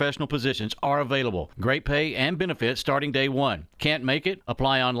as professional positions are available. Great pay and benefits starting day one. Can't make it?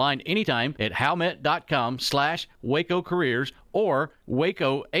 Apply online anytime at howmet.com/Waco Careers or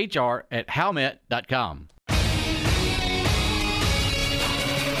wacohr@howmet.com.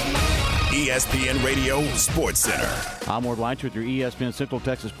 ESPN Radio Sports Center. I'm Ward Weitz with your ESPN Central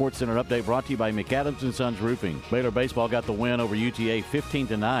Texas Sports Center update brought to you by McAdams & Sons Roofing. Baylor baseball got the win over UTA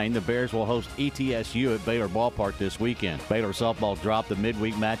 15-9. The Bears will host ETSU at Baylor Ballpark this weekend. Baylor softball dropped the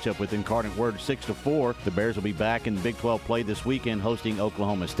midweek matchup with Incarnate Word 6-4. The Bears will be back in Big 12 play this weekend hosting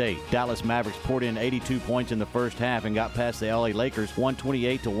Oklahoma State. Dallas Mavericks poured in 82 points in the first half and got past the LA Lakers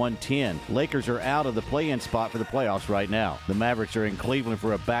 128-110. Lakers are out of the play-in spot for the playoffs right now. The Mavericks are in Cleveland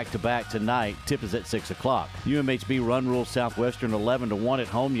for a back-to-back tonight. Tip is at 6 o'clock. UMHB run ruled Southwestern 11-1 at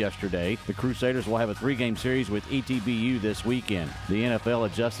home yesterday. The Crusaders will have a 3-game series with ETBU this weekend. The NFL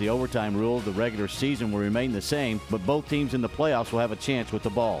adjusts the overtime rule. The regular season will remain the same, but both teams in the playoffs will have a chance with the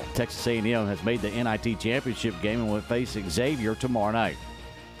ball. Texas A&M has made the NIT championship game and will face Xavier tomorrow night.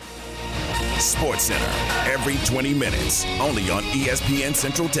 Sports Center, every 20 minutes, only on ESPN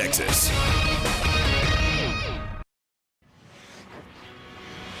Central Texas.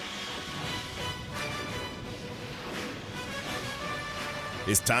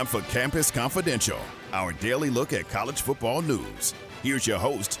 It's time for Campus Confidential, our daily look at college football news. Here's your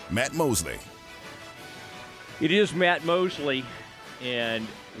host, Matt Mosley. It is Matt Mosley, and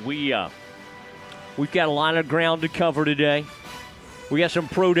we've got a lot of ground to cover today. We got some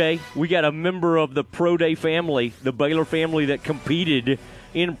Pro Day. We got a member of the Pro Day family, the Baylor family that competed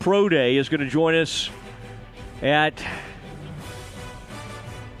in Pro Day, is going to join us at,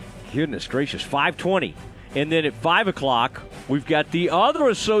 goodness gracious, 5:20. And then at 5 o'clock, we've got the other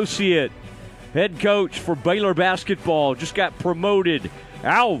associate head coach for Baylor basketball, just got promoted,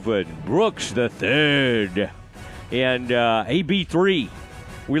 Alvin Brooks III. And AB3,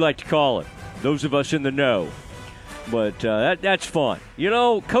 we like to call it, those of us in the know. But that's fun. You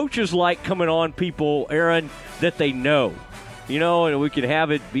know, coaches like coming on people, Aaron, that they know. You know, and we can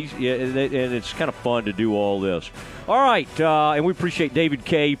have it be, and it's kind of fun to do all this. All right, and we appreciate David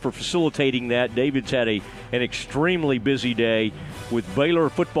Kay for facilitating that. David's had an extremely busy day with Baylor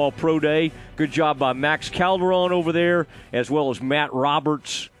Football Pro Day. Good job by Max Calderon over there, as well as Matt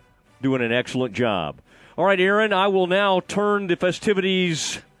Roberts doing an excellent job. All right, Aaron, I will now turn the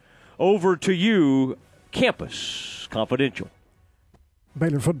festivities over to you. Campus Confidential.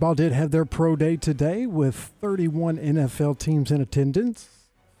 Baylor football did have their pro day today with 31 NFL teams in attendance,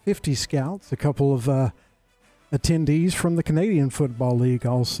 50 scouts, a couple of attendees from the Canadian Football League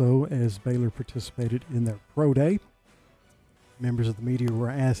also as Baylor participated in their pro day. Members of the media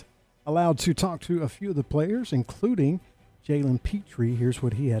were allowed to talk to a few of the players, including Jalen Petrie. Here's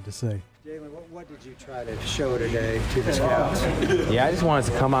what he had to say. Jalen, what did you try to show today to the scouts? Yeah, I just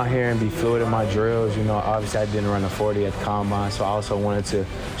wanted to come out here and be fluid in my drills. You know, obviously I didn't run a 40 at the combine, so I also wanted to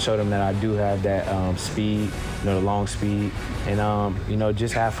show them that I do have that speed, you know, the long speed, and, you know,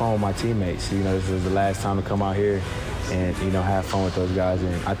 just have fun with my teammates. You know, this was the last time to come out here and, you know, have fun with those guys,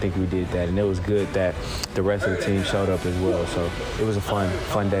 and I think we did that. And it was good that the rest of the team showed up as well, so it was a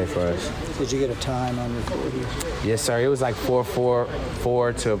fun day for us. Did you get a time on your 40? Yes, sir. It was like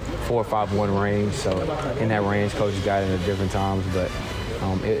 4.44 to 4.51 range, so in that range, coaches got it at different times, but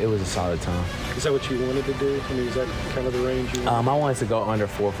it was a solid time. Is that what you wanted to do? I mean, is that kind of the range you wanted? I wanted to go under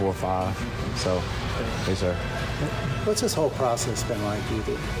 4.45, so yes, sir. What's this whole process been like?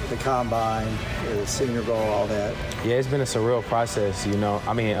 The combine, the Senior Bowl, all that? Yeah, it's been a surreal process, you know.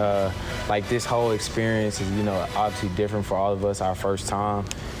 I mean, like this whole experience is, you know, obviously different for all of us, our first time.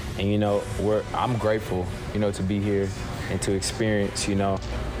 And, you know, I'm grateful, you know, to be here and to experience, you know,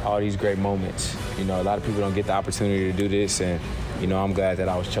 all these great moments. You know, a lot of people don't get the opportunity to do this, and, you know, I'm glad that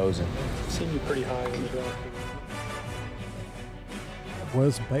I was chosen. I've seen you pretty high in the draft.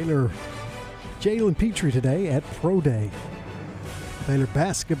 Was Baylor Jalen Petrie today at Pro Day. Baylor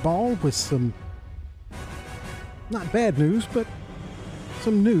basketball with some not bad news, but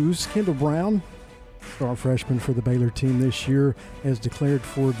some news. Kendall Brown, star freshman for the Baylor team this year, has declared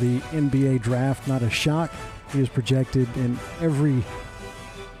for the NBA draft. Not a shock. He is projected in every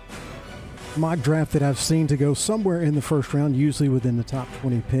mock draft that I've seen to go somewhere in the first round, usually within the top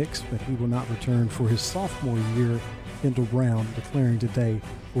 20 picks, but he will not return for his sophomore year. Kendall Brown declaring today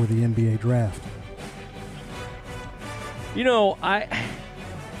for the NBA draft. You know,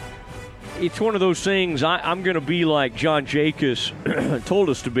 it's one of those things. I'm going to be like John Jacobs told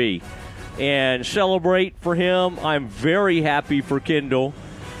us to be and celebrate for him. I'm very happy for Kendall.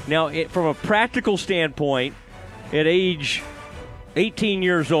 Now, from a practical standpoint, at age 18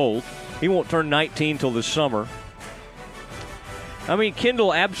 years old, he won't turn 19 till this summer. I mean,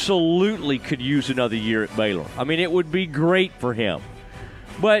 Kendall absolutely could use another year at Baylor. I mean, it would be great for him.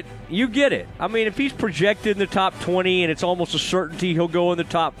 But you get it. I mean, if he's projected in the top 20 and it's almost a certainty he'll go in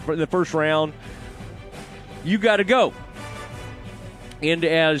the first round, you got to go. And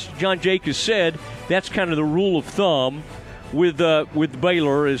as John Jacobs said, that's kind of the rule of thumb with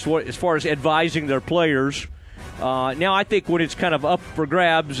Baylor as far as advising their players. Now, I think when it's kind of up for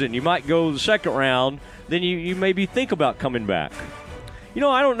grabs and you might go the second round, then you maybe think about coming back.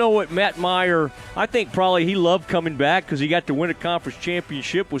 I don't know what Matt Meyer, I think probably he loved coming back because he got to win a conference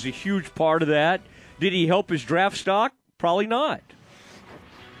championship, was a huge part of that. Did he help his draft stock? Probably not.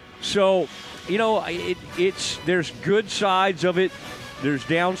 So, there's good sides of it, there's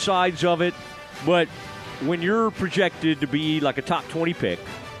downsides of it, but when you're projected to be like a top 20 pick,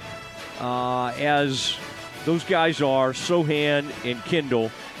 as those guys are, Sohan and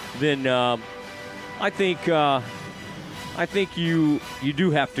Kendall, then I think you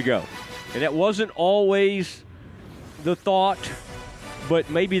do have to go. And that wasn't always the thought, but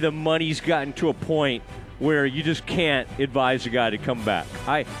maybe the money's gotten to a point where you just can't advise a guy to come back.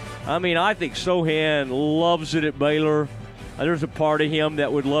 I think Sohan loves it at Baylor. There's a part of him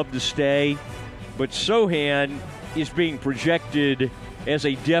that would love to stay. But Sohan is being projected as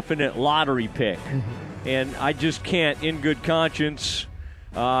a definite lottery pick. Mm-hmm. And I just can't, in good conscience,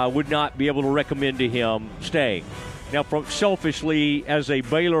 would not be able to recommend to him staying. Now, selfishly, as a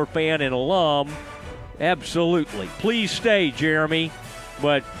Baylor fan and alum, absolutely. Please stay, Jeremy.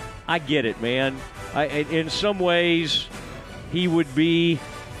 But I get it, man. In some ways, he would be,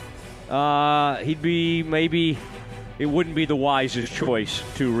 maybe it wouldn't be the wisest choice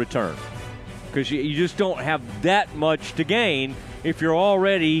to return. Because you just don't have that much to gain if you're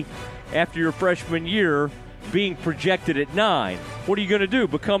already, after your freshman year, being projected at 9. What are you going to do,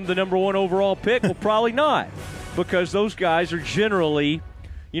 become the number 1 overall pick? Well, probably not, because those guys are generally,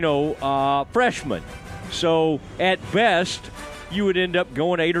 freshmen. So at best, you would end up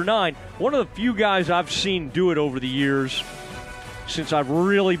going 8 or 9. One of the few guys I've seen do it over the years, since I've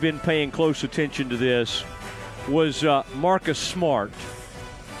really been paying close attention to this, was Marcus Smart.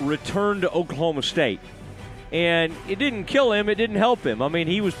 Returned to Oklahoma State. And it didn't kill him, it didn't help him. I mean,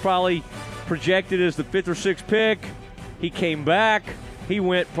 he was probably projected as the 5th or 6th pick. He came back. He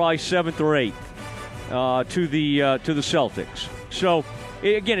went probably 7th or 8th to the Celtics. So,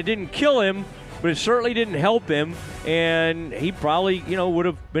 again, it didn't kill him, but it certainly didn't help him. And he probably, would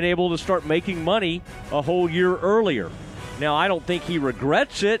have been able to start making money a whole year earlier. Now, I don't think he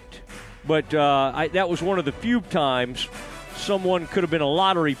regrets it, but that was one of the few times someone could have been a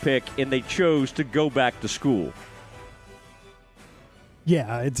lottery pick and they chose to go back to school.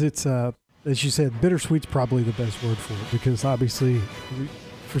 Yeah, it's as you said, bittersweet's probably the best word for it, because obviously,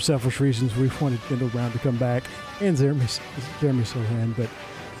 for selfish reasons, we wanted Kendall Brown to come back and Jeremy Sohan,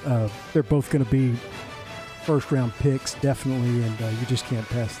 but they're both going to be first-round picks, definitely, and you just can't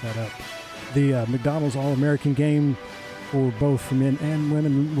pass that up. The McDonald's All-American game for both men and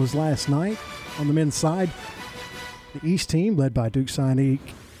women was last night. On the men's side, the East team, led by Duke signee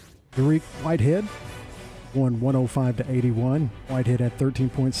Derek Whitehead, won 105-81. Whitehead had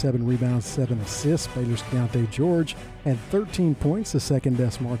 13.7 rebounds, 7 assists. Baylor's Keontae George had 13 points, the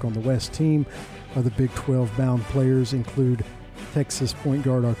second-best mark on the West team. Other Big 12-bound players include Texas point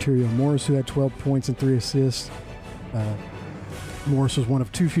guard Arterio Morris, who had 12 points and 3 assists. Morris was one of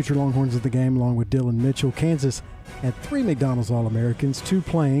 2 future Longhorns of the game, along with Dylan Mitchell. Kansas had 3 McDonald's All-Americans, 2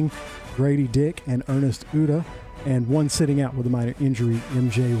 playing, Grady Dick and Ernest Uda, and 1 sitting out with a minor injury,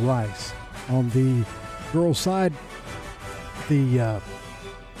 MJ Rice. On the girls' side, the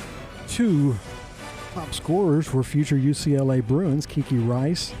 2 top scorers were future UCLA Bruins, Kiki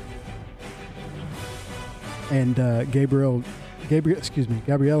Rice and Gabriela Jaquez from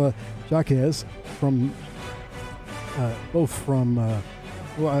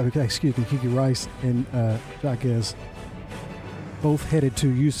Kiki Rice and Jaquez both headed to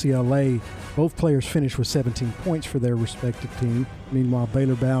UCLA. Both players finished with 17 points for their respective team. Meanwhile,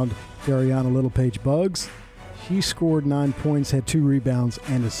 Baylor-bound Dariana Littlepage Buggs, she scored 9 points, had 2 rebounds,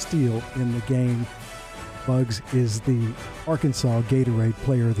 and a steal in the game. Buggs is the Arkansas Gatorade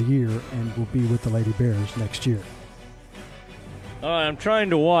Player of the Year and will be with the Lady Bears next year. I'm trying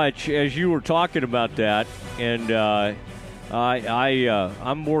to watch as you were talking about that, and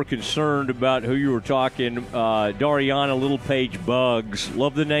I'm more concerned about who you were talking. Dariana Little Page Buggs.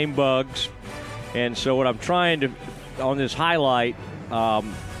 Love the name Buggs. And so what I'm trying to, on this highlight,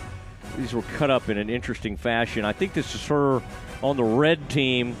 these were cut up in an interesting fashion. I think this is her on the red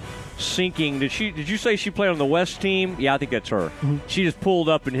team sinking. Did you say she played on the West team? Yeah, I think that's her. Mm-hmm. She just pulled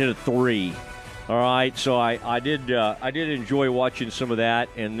up and hit a 3. All right, so I did enjoy watching some of that.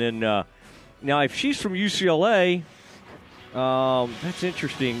 And then now if she's from UCLA, that's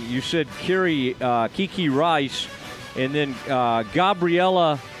interesting. You said Kiki Rice, and then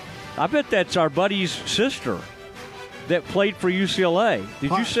Gabriella. I bet that's our buddy's sister that played for UCLA.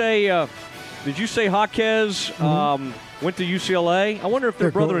 Did you say Jaquez went to UCLA? I wonder if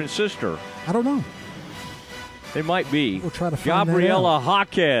they're brother and sister. I don't know. They might be. We'll try to find Gabriella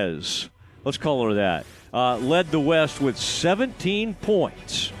Jaquez. Let's call her that. Led the West with 17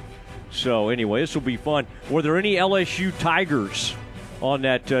 points. So, anyway, this will be fun. Were there any LSU Tigers on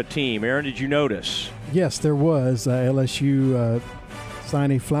that team? Aaron, did you notice? Yes, there was. LSU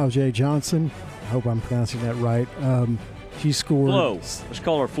signee Flau'jae Johnson. I hope I'm pronouncing that right. She scored. Flo. Let's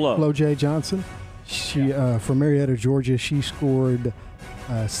call her Flo. Flau'jae Johnson. She from Marietta, Georgia. She scored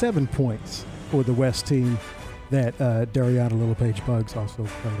 7 points for the West team that Dariana Little Page Buggs also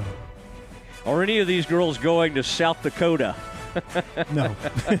played on. Are any of these girls going to South Dakota? No.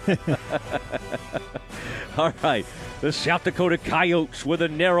 All right. The South Dakota Coyotes with a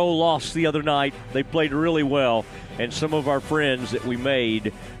narrow loss the other night. They played really well. And some of our friends that we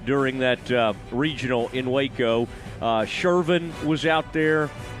made during that regional in Waco, Shervin was out there,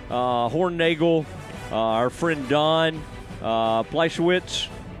 Hornagel, our friend Don Pleischwitz.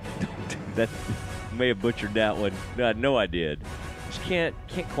 That may have butchered that one. No, I did. Just can't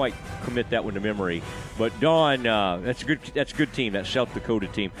quite commit that one to memory. But Don, that's a good team, that South Dakota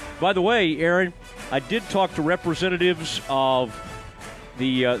team. By the way, Aaron, I did talk to representatives of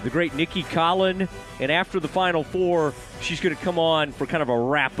the great Nikki Collin, and after the Final Four, she's going to come on for kind of a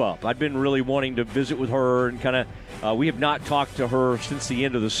wrap-up. I've been really wanting to visit with her, and kind of we have not talked to her since the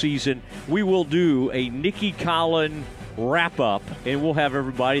end of the season. We will do a Nikki Collin wrap-up, and we'll have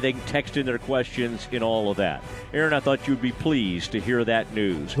everybody. They can text in their questions and all of that. Aaron, I thought you'd be pleased to hear that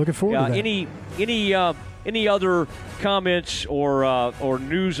news. Looking forward to that. Any other comments or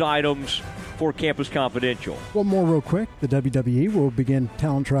news items for Campus Confidential? One more real quick. The WWE will begin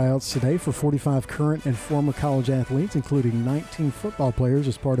talent tryouts today for 45 current and former college athletes, including 19 football players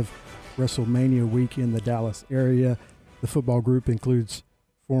as part of WrestleMania week in the Dallas area. The football group includes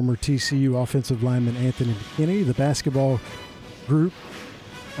former TCU offensive lineman Anthony McKinney. The basketball group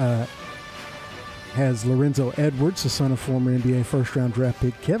has Lorenzo Edwards, the son of former NBA first-round draft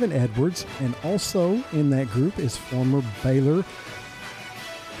pick Kevin Edwards, and also in that group is former Baylor,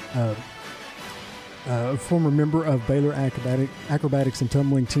 former member of Baylor acrobatics and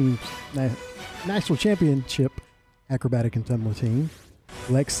tumbling team's national championship acrobatic and tumbling team,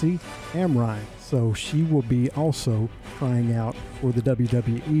 Lexi Amrine. So she will be also trying out for the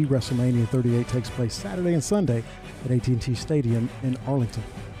WWE. WrestleMania 38 takes place Saturday and Sunday at AT&T Stadium in Arlington.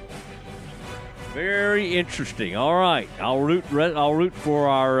 Very interesting. All right, I'll root for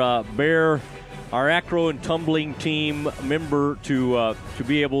our our acro and tumbling team member to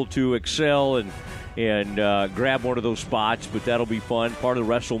be able to excel and grab one of those spots. But that'll be fun. Part of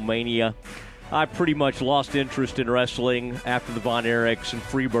the WrestleMania. I pretty much lost interest in wrestling after the Von Erichs and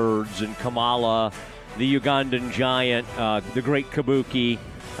Freebirds and Kamala, the Ugandan Giant, the Great Kabuki.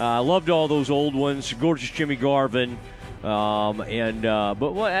 I loved all those old ones. Gorgeous Jimmy Garvin. But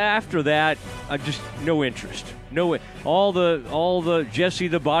after that, I just no interest. No, all the Jesse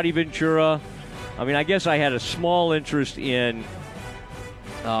the Body Ventura. I mean, I guess I had a small interest in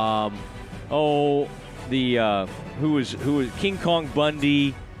who was King Kong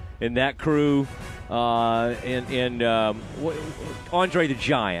Bundy and that crew, and Andre the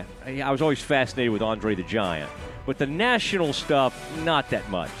Giant. I was always fascinated with Andre the Giant, but the national stuff, not that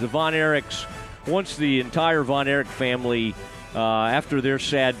much. The Von Erichs. Once the entire Von Erich family, after their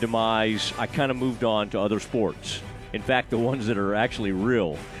sad demise, I kind of moved on to other sports. In fact, the ones that are actually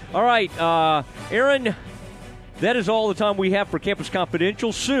real. All right, Aaron, that is all the time we have for Campus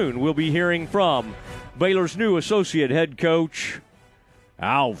Confidential. Soon we'll be hearing from Baylor's new associate head coach,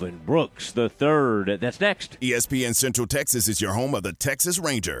 Alvin Brooks III. That's next. ESPN Central Texas is your home of the Texas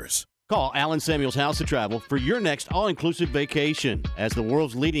Rangers. Call Allen Samuels House of Travel for your next all-inclusive vacation. As the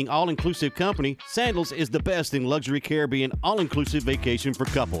world's leading all-inclusive company, Sandals is the best in luxury Caribbean all-inclusive vacation for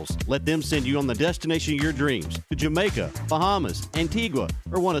couples. Let them send you on the destination of your dreams to Jamaica, Bahamas, Antigua,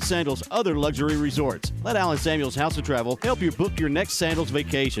 or one of Sandals' other luxury resorts. Let Allen Samuels House of Travel help you book your next Sandals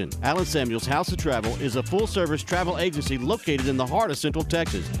vacation. Allen Samuels House of Travel is a full-service travel agency located in the heart of Central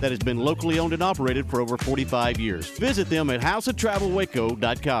Texas that has been locally owned and operated for over 45 years. Visit them at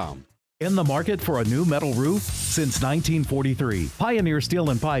houseoftravelwaco.com. In the market for a new metal roof? Since 1943, Pioneer Steel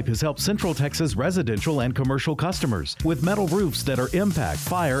and Pipe has helped Central Texas residential and commercial customers with metal roofs that are impact,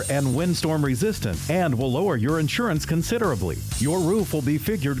 fire, and windstorm resistant and will lower your insurance considerably. Your roof will be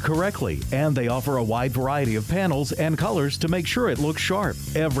figured correctly, and they offer a wide variety of panels and colors to make sure it looks sharp.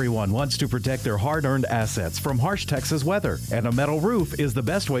 Everyone wants to protect their hard-earned assets from harsh Texas weather, and a metal roof is the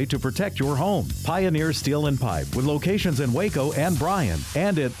best way to protect your home. Pioneer Steel and Pipe with locations in Waco and Bryan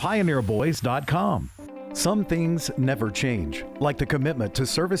and at pioneerboys.com. Some things never change, like the commitment to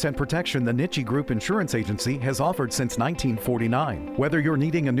service and protection the Niche Group Insurance Agency has offered since 1949. Whether you're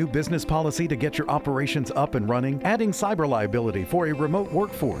needing a new business policy to get your operations up and running, adding cyber liability for a remote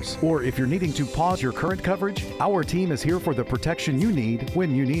workforce, or if you're needing to pause your current coverage, our team is here for the protection you need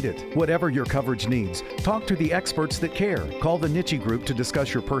when you need it. Whatever your coverage needs, talk to the experts that care. Call the Niche Group to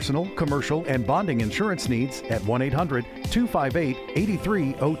discuss your personal, commercial, and bonding insurance needs at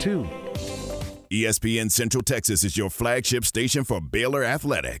 1-800-258-8302. ESPN Central Texas is your flagship station for Baylor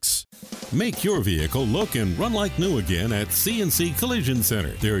Athletics. Make your vehicle look and run like new again at CNC Collision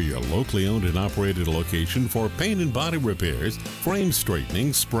Center. They're your locally owned and operated location for paint and body repairs, frame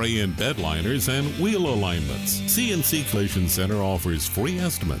straightening, spray and bed liners, and wheel alignments. CNC Collision Center offers free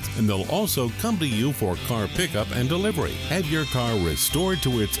estimates, and they'll also come to you for car pickup and delivery. Have your car restored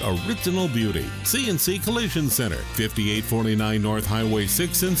to its original beauty. CNC Collision Center, 5849 North Highway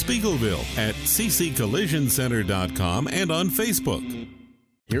 6 in Spiegelville, at cccollisioncenter.com and on Facebook.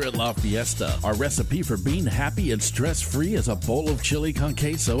 Here at La Fiesta, our recipe for being happy and stress-free is a bowl of chili con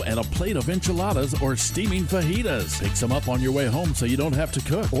queso and a plate of enchiladas or steaming fajitas. Pick some up on your way home so you don't have to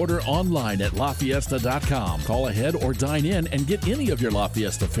cook. Order online at LaFiesta.com. Call ahead or dine in and get any of your La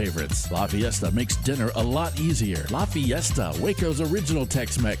Fiesta favorites. La Fiesta makes dinner a lot easier. La Fiesta, Waco's original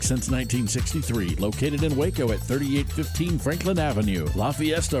Tex-Mex since 1963. Located in Waco at 3815 Franklin Avenue. La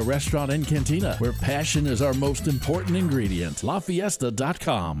Fiesta Restaurant and Cantina, where passion is our most important ingredient.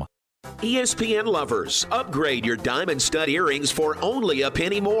 LaFiesta.com. ESPN lovers, upgrade your diamond stud earrings for only a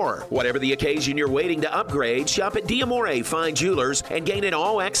penny more. Whatever the occasion you're waiting to upgrade, shop at D'Amore Fine Jewelers and gain an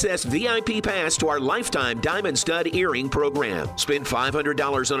all-access VIP pass to our lifetime diamond stud earring program. Spend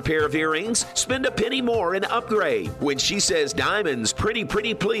 $500 on a pair of earrings, spend a penny more and upgrade. When she says diamonds, pretty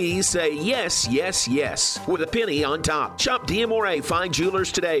please, say yes, yes, yes, with a penny on top. Shop D'Amore Fine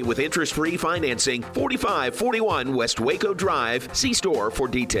Jewelers today with interest-free financing, 4541 West Waco Drive. See store for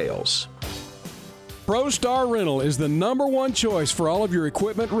details. ProStar Rental is the #1 choice for all of your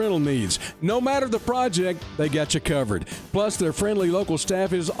equipment rental needs. No matter the project, they got you covered. Plus, their friendly local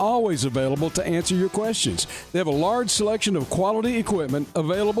staff is always available to answer your questions. They have a large selection of quality equipment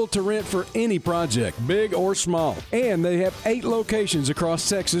available to rent for any project, big or small. And they have 8 locations across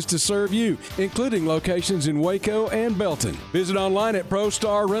Texas to serve you, including locations in Waco and Belton. Visit online at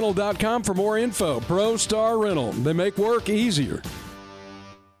ProStarRental.com for more info. ProStar Rental. They make work easier.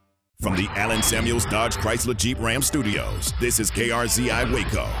 From the Allen Samuels Dodge Chrysler Jeep Ram Studios, this is KRZI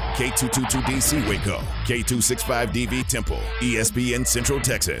Waco, K222DC Waco, K265DV Temple, ESPN Central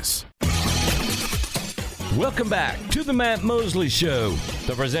Texas. Welcome back to the Matt Mosley Show.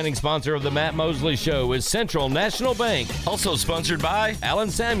 The presenting sponsor of the Matt Mosley Show is Central National Bank. Also sponsored by Allen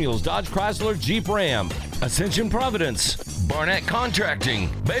Samuels Dodge Chrysler Jeep Ram, Ascension Providence, Barnett Contracting,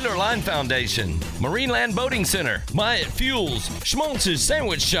 Baylor Line Foundation, Marineland Boating Center, Myatt Fuels, Schmaltz's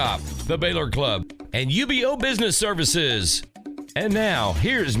Sandwich Shop, the Baylor Club, and UBO Business Services. And now,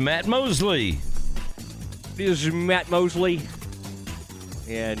 here's Matt Mosley. This is Matt Mosley.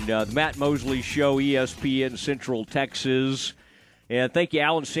 And the Matt Mosley Show, ESPN Central Texas. And thank you,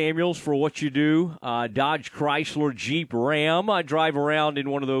 Allen Samuels, for what you do. Dodge Chrysler Jeep Ram. I drive around in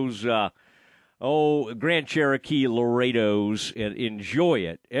one of those Grand Cherokee Laredos and enjoy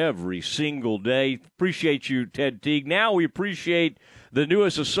it every single day. Appreciate you, Ted Teague. Now we appreciate the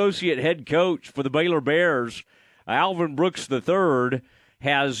newest associate head coach for the Baylor Bears, Alvin Brooks III,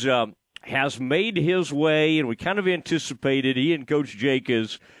 has made his way, and we kind of anticipated he and Coach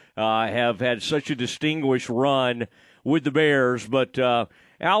Jacobs have had such a distinguished run with the Bears. But,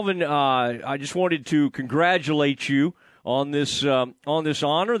 Alvin, I just wanted to congratulate you on this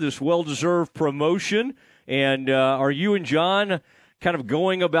honor, this well-deserved promotion. And are you and John kind of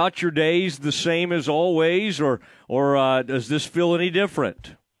going about your days the same as always, or does this feel any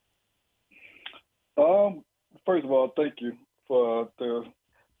different? First of all, thank you for the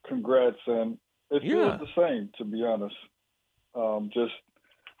congrats, and it feels the same, to be honest.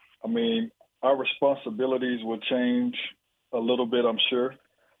 Our responsibilities will change a little bit, I'm sure,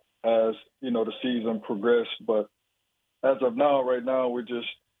 as, the season progressed. But as of now, right now, we're just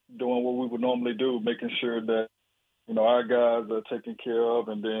doing what we would normally do, making sure that, our guys are taken care of,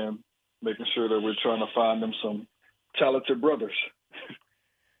 and then making sure that we're trying to find them some talented brothers.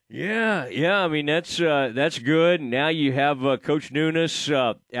 Yeah. I mean, that's good. Now you have Coach Nunes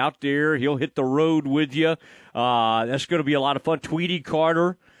out there. He'll hit the road with you. That's going to be a lot of fun. Tweety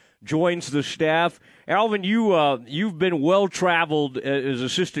Carter joins the staff. Alvin, you've been well traveled as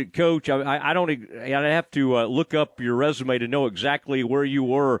assistant coach. I have to look up your resume to know exactly where you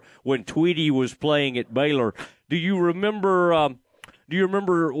were when Tweety was playing at Baylor. Do you remember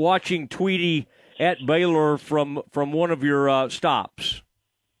watching Tweety at Baylor from one of your stops?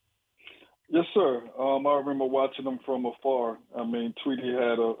 Yes, sir. I remember watching him from afar. I mean, Tweety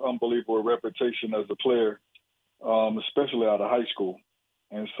had an unbelievable reputation as a player, especially out of high school.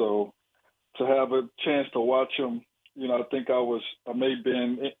 And so to have a chance to watch him, I think I was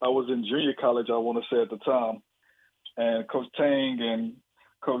in junior college, I want to say at the time. And Coach Tang and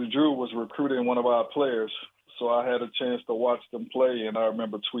Coach Drew was recruiting one of our players. So I had a chance to watch them play, and I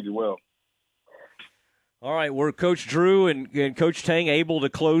remember Tweety well. All right, were Coach Drew and Coach Tang able to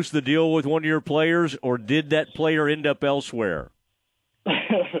close the deal with one of your players, or did that player end up elsewhere?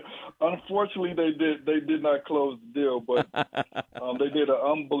 Unfortunately, they did not close the deal, but they did an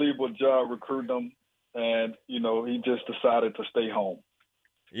unbelievable job recruiting him, and he just decided to stay home.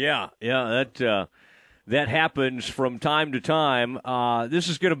 Yeah, that happens from time to time. This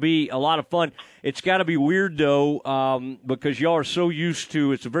is going to be a lot of fun. It's got to be weird though, because y'all are so used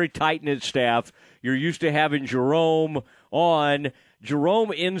to. It's a very tight-knit staff. You're used to having Jerome on.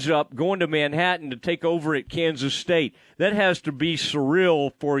 Jerome ends up going to Manhattan to take over at Kansas State. That has to be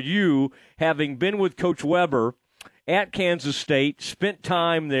surreal for you, having been with Coach Weber at Kansas State, spent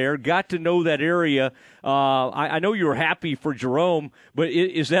time there, got to know that area. I know you were happy for Jerome, but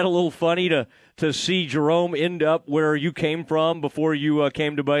is that a little funny to see Jerome end up where you came from before you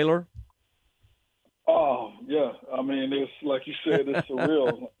came to Baylor? Oh, yeah. I mean, it's like you said, it's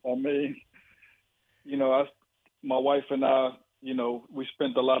surreal. I mean, my wife and I, we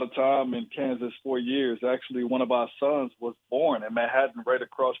spent a lot of time in Kansas 4 years. Actually, one of our sons was born in Manhattan right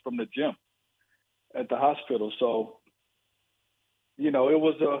across from the gym at the hospital. So, it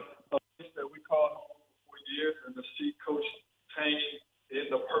was a place that we called home for 4 years, and to see Coach Tang in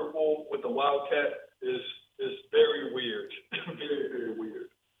the purple with the Wildcat is very weird. Very, very weird.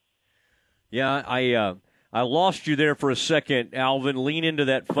 Yeah, I lost you there for a second, Alvin. Lean into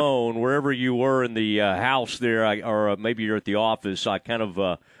that phone wherever you were in the house there, or maybe you're at the office. I kind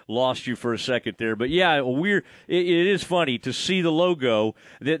of lost you for a second there. But, yeah, weird. It is funny to see the logo.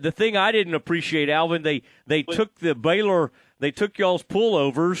 The thing I didn't appreciate, Alvin, they took the Baylor – they took y'all's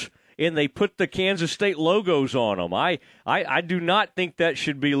pullovers and they put the Kansas State logos on them. I do not think that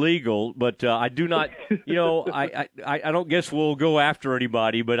should be legal, but I do not, I don't guess we'll go after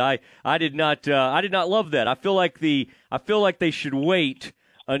anybody, but I did not love that. I feel like they should wait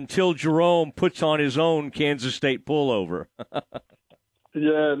until Jerome puts on his own Kansas State pullover.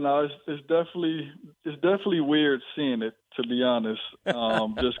 Yeah, no, it's definitely weird seeing it, to be honest,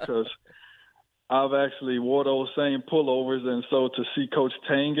 just because I've actually wore those same pullovers, and so to see Coach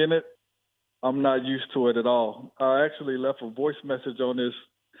Tang in it, I'm not used to it at all. I actually left a voice message on this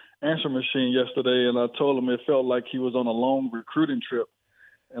answer machine yesterday, and I told him it felt like he was on a long recruiting trip,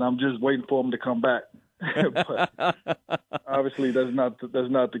 and I'm just waiting for him to come back. But obviously, that's not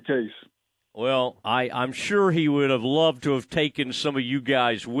the case. Well, I'm sure he would have loved to have taken some of you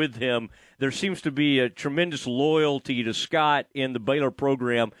guys with him. There seems to be a tremendous loyalty to Scott in the Baylor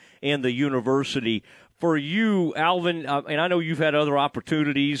program and the university. For you, Alvin, and I know you've had other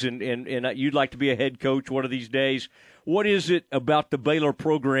opportunities and you'd like to be a head coach one of these days. What is it about the Baylor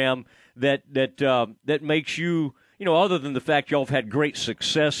program that makes you, other than the fact y'all have had great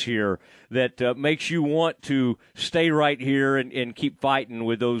success here, that makes you want to stay right here and keep fighting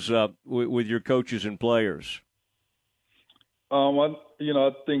with those with your coaches and players? I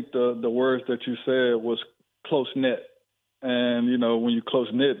think the words that you said was close knit, and when you close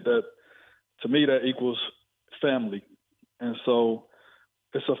knit, that to me that equals family, and so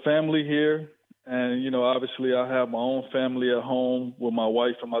it's a family here. And obviously I have my own family at home with my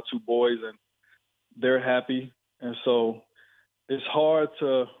wife and my two boys, and they're happy. And so it's hard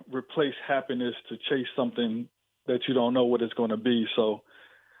to replace happiness to chase something that you don't know what it's going to be. So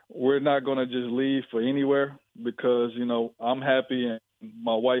we're not going to just leave for anywhere because, you know, I'm happy and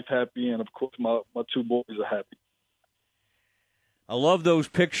my wife happy, and, of course, my two boys are happy. I love those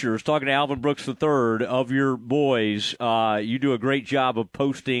pictures, talking to Alvin Brooks III, of your boys. You do a great job of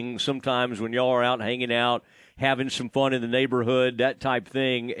posting sometimes when y'all are out hanging out, having some fun in the neighborhood, that type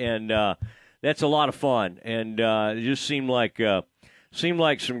thing, and that's a lot of fun. And it just seemed like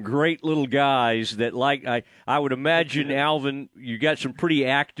some great little guys that, like, I would imagine, Alvin, you got some pretty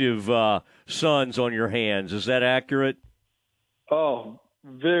active sons on your hands. Is that accurate? Oh,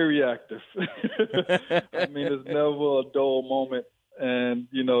 very active. I mean, it's never a dull moment. And,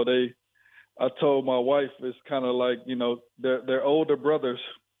 you know, I told my wife it's kind of like, you know, they're older brothers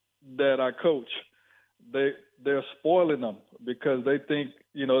that I coach. They're spoiling them because they think,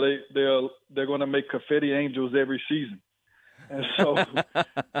 you know, they're going to make confetti angels every season. And so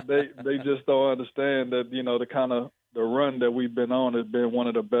they just don't understand that, you know, the run that we've been on has been one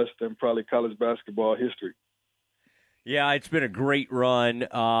of the best in probably college basketball history. Yeah, it's been a great run.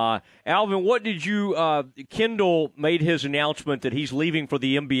 Alvin, what did you Kendall made his announcement that he's leaving for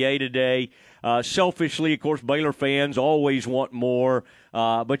the NBA today. Selfishly, of course, Baylor fans always want more,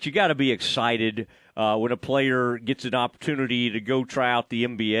 but you got to be excited when a player gets an opportunity to go try out the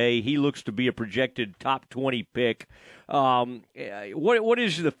NBA. He looks to be a projected top 20 pick. What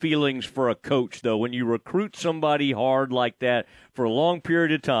is the feelings for a coach, though, when you recruit somebody hard like that for a long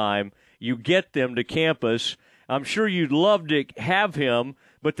period of time, you get them to campus? I'm sure you'd love to have him,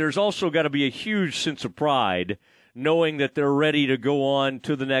 but there's also got to be a huge sense of pride knowing that they're ready to go on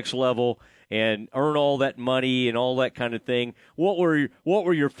to the next level and earn all that money and all that kind of thing. What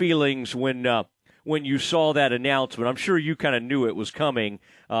were your feelings when you saw that announcement? I'm sure you kind of knew it was coming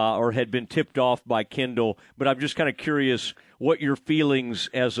or had been tipped off by Kendall, but I'm just kind of curious what your feelings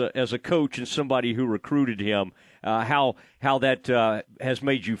as a coach and somebody who recruited him, how that has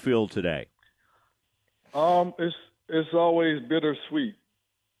made you feel today. It's always bittersweet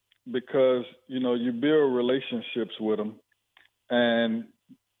because, you know, you build relationships with them and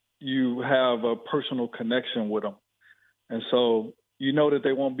you have a personal connection with them. And so you know that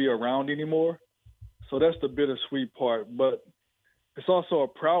they won't be around anymore. So that's the bittersweet part. But it's also a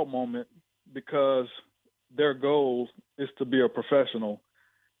proud moment because their goal is to be a professional.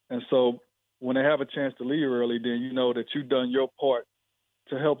 And so when they have a chance to leave early, then you know that you've done your part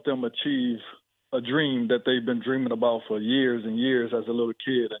to help them achieve a dream that they've been dreaming about for years and years as a little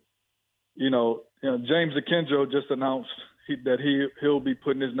kid. And, you know James Akinjo just announced that he'll be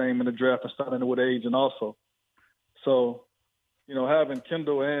putting his name in the draft and starting with agent also. So, you know, having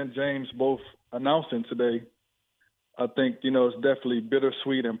Kendall and James both announcing today, I think, you know, it's definitely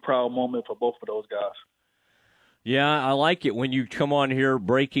bittersweet and proud moment for both of those guys. Yeah, I like it when you come on here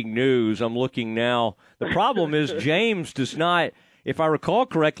breaking news. I'm looking now. The problem is James does not – if I recall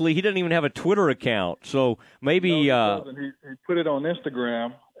correctly, he doesn't even have a Twitter account. So maybe no, he put it on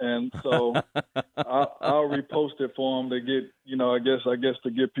Instagram, and so I'll repost it for him to get, you know, I guess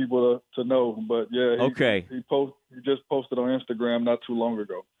to get people to know. But yeah, he just posted on Instagram not too long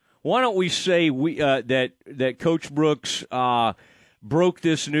ago. Why don't we say that Coach Brooks broke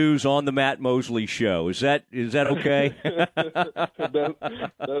this news on the Matt Mosley show? Is that okay? That's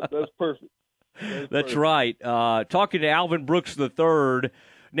perfect. That's right. Talking to Alvin Brooks III.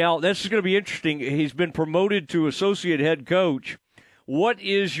 Now, this is going to be interesting. He's been promoted to associate head coach. What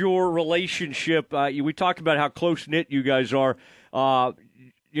is your relationship? We talked about how close-knit you guys are.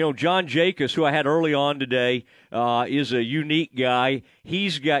 You know, John Jacobs, who I had early on today, is a unique guy.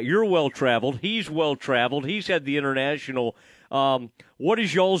 You're well-traveled. He's well-traveled. He's had the international. What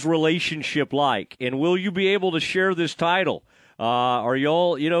is y'all's relationship like? And will you be able to share this title? Are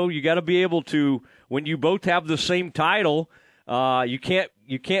y'all, you know, you got to be able to, when you both have the same title, you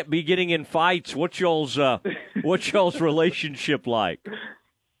can't be getting in fights. What's y'all's relationship like?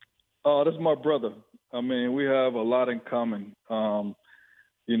 Oh, that's my brother. I mean, we have a lot in common.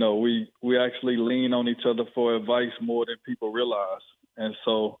 You know, we actually lean on each other for advice more than people realize. And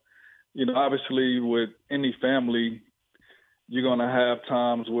so, you know, obviously with any family, you're going to have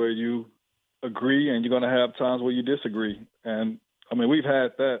times where you agree and you're going to have times where you disagree. And, I mean, we've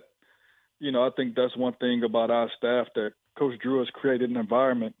had that. You know, I think that's one thing about our staff, that Coach Drew has created an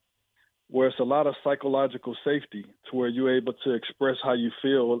environment where it's a lot of psychological safety to where you're able to express how you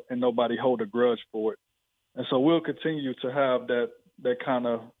feel and nobody hold a grudge for it. And so we'll continue to have that kind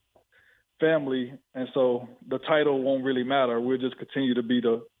of family. And so the title won't really matter. We'll just continue to be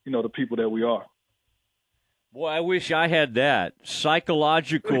the people that we are. Boy, I wish I had that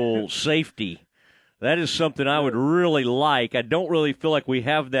psychological safety. That is something I would really like. I don't really feel like we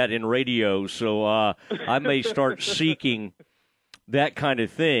have that in radio, so I may start seeking that kind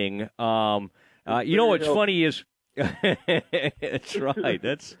of thing. You know what's funny is that's right.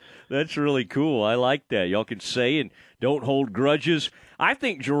 That's really cool. I like that. Y'all can say and don't hold grudges. I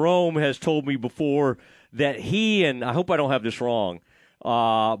think Jerome has told me before that he, and I hope I don't have this wrong,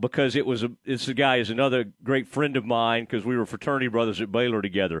 because this guy is another great friend of mine because we were fraternity brothers at Baylor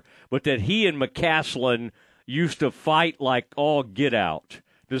together, but that he and McCaslin used to fight like all get out.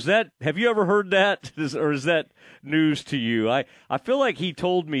 Have you ever heard that, or is that news to you? I feel like he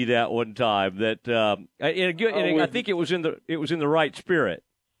told me that one time. That I think it was in the right spirit.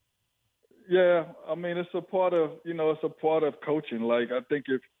 Yeah, I mean it's a part of coaching. Like I think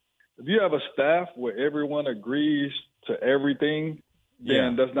if you have a staff where everyone agrees to everything,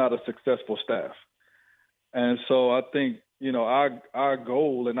 then that's not a successful staff. And so I think our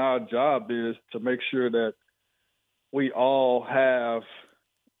goal and our job is to make sure that we all have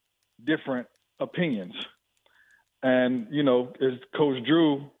different opinions. And, as Coach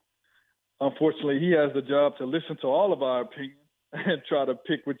Drew, unfortunately, he has the job to listen to all of our opinions and try to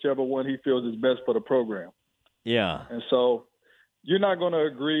pick whichever one he feels is best for the program. Yeah. And so you're not going to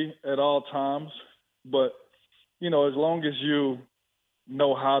agree at all times, but, as long as you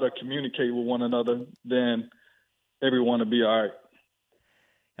know how to communicate with one another, then everyone will be all right.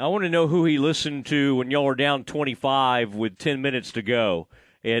 I want to know who he listened to when y'all were down 25 with 10 minutes to go.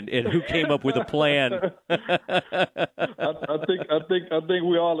 And who came up with a plan? I think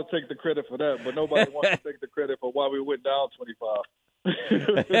we all will take the credit for that, but nobody wants to take the credit for why we went down 25.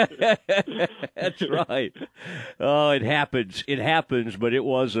 That's right. Oh, it happens. It happens, but it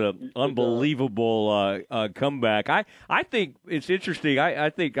was an unbelievable comeback. I think it's interesting.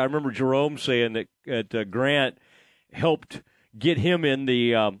 I think I remember Jerome saying that Grant helped get him in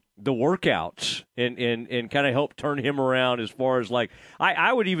the workouts and kind of help turn him around as far as like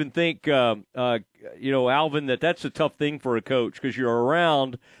I would even think Alvin, that's a tough thing for a coach because you're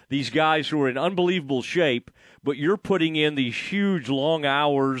around these guys who are in unbelievable shape, but you're putting in these huge long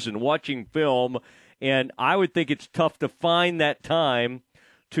hours and watching film, and I would think it's tough to find that time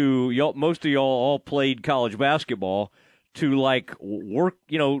to most of y'all all played college basketball to like work,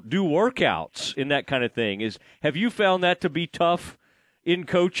 do workouts and that kind of thing. Have you found that to be tough in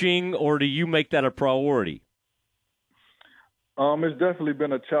coaching, or do you make that a priority? It's definitely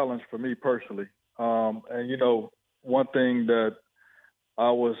been a challenge for me personally. And one thing that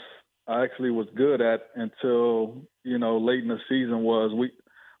I actually was good at until, late in the season was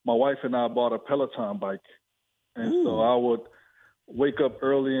my wife and I bought a Peloton bike. And so I would wake up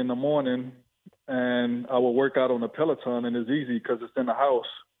early in the morning and I would work out on the Peloton, and it's easy because it's in the house.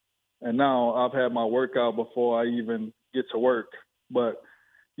 And now I've had my workout before I even get to work. But,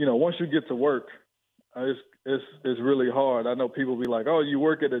 once you get to work, it's really hard. I know people be like, oh, you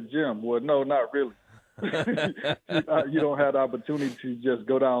work at a gym. Well, no, not really. You don't have the opportunity to just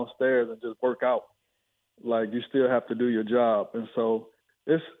go downstairs and just work out. Like, you still have to do your job. And so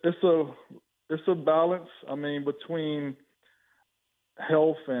it's a balance, between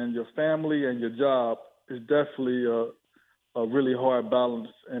health and your family and your job. Is definitely a really hard balance,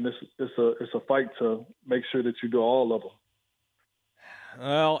 and it's a fight to make sure that you do all of them.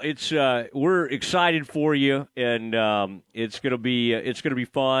 Well, it's we're excited for you, and it's gonna be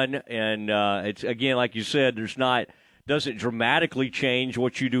fun. And it's again, like you said, doesn't dramatically change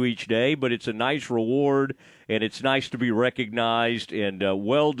what you do each day, but it's a nice reward, and it's nice to be recognized and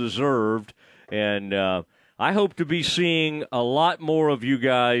well deserved. And I hope to be seeing a lot more of you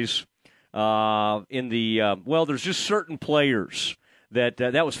guys in the there's just certain players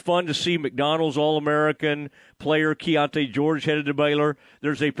that was fun to see. McDonald's All-American player Keontae George headed to Baylor.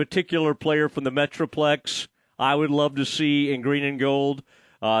 There's a particular player from the Metroplex I would love to see in green and gold,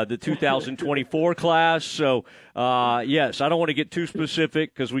 the 2024 class. So, yes, I don't want to get too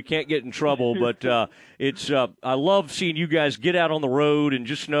specific because we can't get in trouble, but I love seeing you guys get out on the road and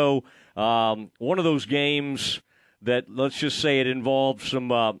just know one of those games that, let's just say, it involved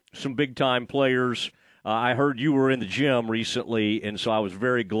some big-time players. I heard you were in the gym recently, and so I was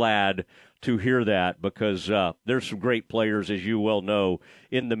very glad to hear that because there's some great players, as you well know,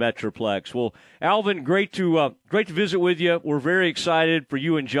 in the Metroplex. Well, Alvin, great to visit with you. We're very excited for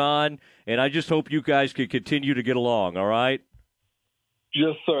you and John, and I just hope you guys can continue to get along, all right?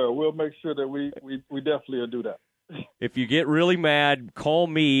 Yes, sir. We'll make sure that we definitely will do that. If you get really mad, call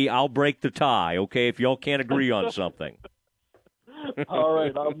me. I'll break the tie, okay, if y'all can't agree on something. All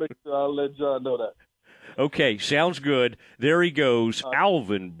right. I'll let John know that. Okay, sounds good. There he goes,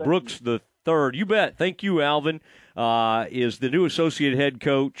 Alvin Brooks III. You bet. Thank you, Alvin. is the new associate head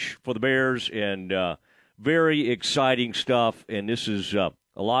coach for the Bears, and very exciting stuff. And this is a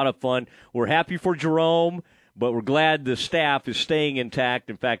lot of fun. We're happy for Jerome, but we're glad the staff is staying intact.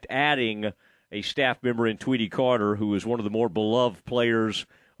 In fact, adding a staff member in Tweety Carter, who is one of the more beloved players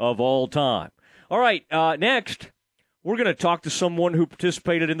of all time. All right, next, we're going to talk to someone who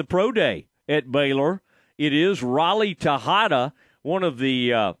participated in the Pro Day at Baylor. It is Raleigh Tejada, one of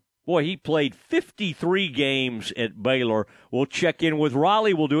the he played 53 games at Baylor. We'll check in with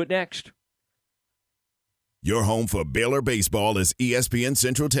Raleigh. We'll do it next. Your home for Baylor baseball is ESPN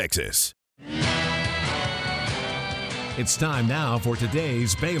Central Texas. It's time now for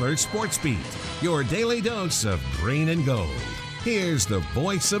today's Baylor Sports Beat, your daily dose of green and gold. Here's the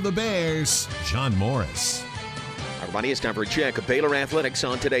voice of the Bears, John Morris. Everybody, it's time for a check of Baylor athletics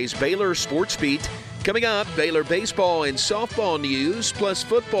on today's Baylor Sports Beat. Coming up, Baylor baseball and softball news, plus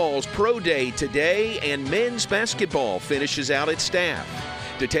football's Pro Day today, and men's basketball finishes out its staff.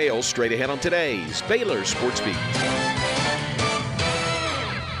 Details straight ahead on today's Baylor Sports Beat.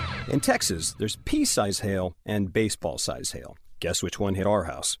 In Texas, there's pea-size hail and baseball-size hail. Guess which one hit our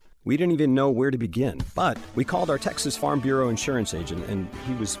house? We didn't even know where to begin, but we called our Texas Farm Bureau insurance agent, and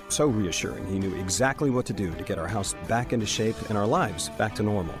he was so reassuring. He knew exactly what to do to get our house back into shape and our lives back to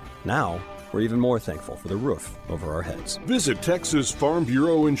normal. Now, we're even more thankful for the roof over our heads. Visit Texas Farm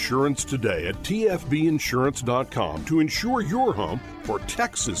Bureau Insurance today at tfbinsurance.com to insure your home for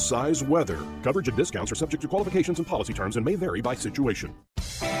Texas-size weather. Coverage and discounts are subject to qualifications and policy terms and may vary by situation.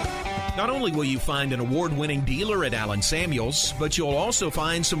 Not only will you find an award-winning dealer at Allen Samuels, but you'll also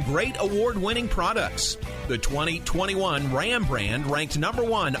find some great award-winning products. The 2021 Ram brand ranked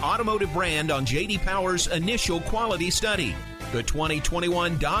 #1 automotive brand on J.D. Power's initial quality study. The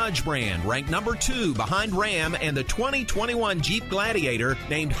 2021 Dodge brand ranked #2 behind Ram, and the 2021 Jeep Gladiator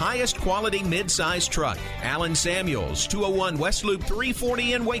named highest quality midsize truck. Allen Samuels, 201 West Loop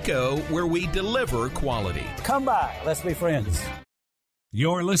 340 in Waco, where we deliver quality. Come by, let's be friends.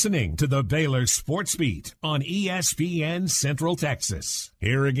 You're listening to the Baylor Sports Beat on ESPN Central Texas.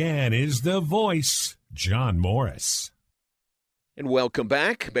 Here again is the voice, John Morris. And welcome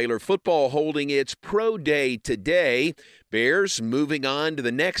back. Baylor football holding its Pro Day today. Bears moving on to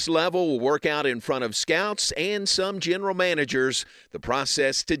the next level will work out in front of scouts and some general managers. The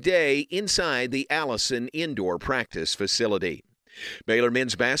process today inside the Allison Indoor Practice Facility. Baylor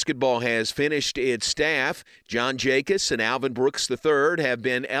men's basketball has finished its staff. John Jacobs and Alvin Brooks III have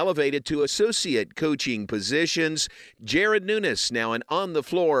been elevated to associate coaching positions. Jared Nunes now an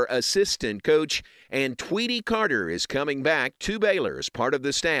on-the-floor assistant coach. And Tweety Carter is coming back to Baylor as part of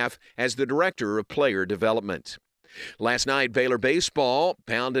the staff as the director of player development. Last night, Baylor baseball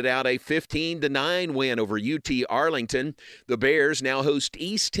pounded out a 15-9 win over UT Arlington. The Bears now host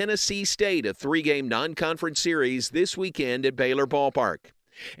East Tennessee State, a 3-game non-conference series this weekend at Baylor Ballpark.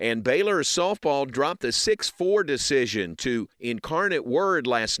 And Baylor softball dropped the 6-4 decision to Incarnate Word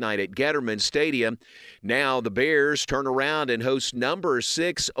last night at Getterman Stadium. Now the Bears turn around and host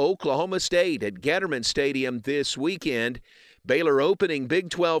 #6 Oklahoma State at Getterman Stadium this weekend. Baylor opening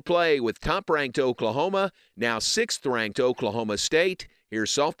Big 12 play with top-ranked Oklahoma, now 6th-ranked Oklahoma State. Here's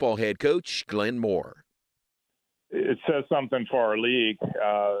softball head coach Glenn Moore. It says something for our league,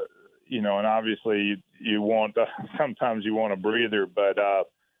 and obviously you want sometimes you want a breather, but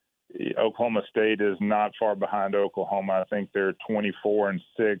Oklahoma State is not far behind Oklahoma. I think they're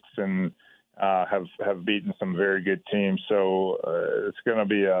 24-6 and have beaten some very good teams. So it's going to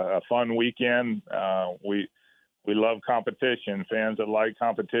be a fun weekend. We love competition. Fans that like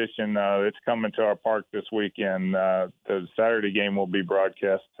competition, it's coming to our park this weekend. The Saturday game will be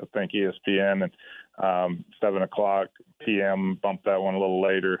broadcast, I think, ESPN, and 7 o'clock p.m., bump that one a little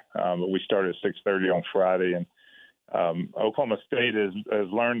later. But we start at 6:30 on Friday. And Oklahoma State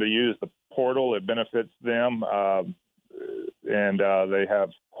has learned to use the portal. It benefits them. And they have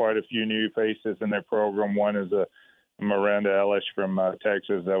quite a few new faces in their program. One is Miranda Ellis from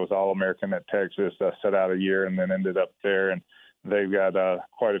Texas that was All-American at Texas, set out a year and then ended up there. And they've got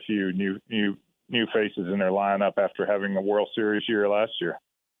quite a few new faces in their lineup after having a World Series year last year.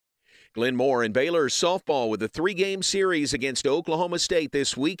 Glenn Moore and Baylor softball with a 3-game series against Oklahoma State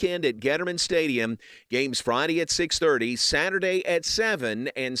this weekend at Getterman Stadium. Games Friday at 6:30, Saturday at 7,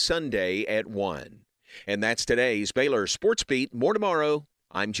 and Sunday at 1. And that's today's Baylor Sports Beat. More tomorrow.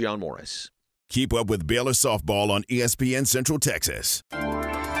 I'm John Morris. Keep up with Baylor softball on ESPN Central Texas.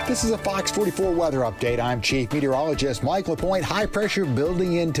 This is a Fox 44 weather update. I'm Chief Meteorologist Mike LaPointe. High pressure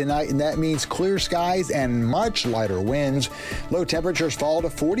building in tonight, and that means clear skies and much lighter winds. Low temperatures fall to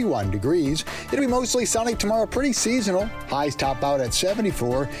 41 degrees. It'll be mostly sunny tomorrow, pretty seasonal. Highs top out at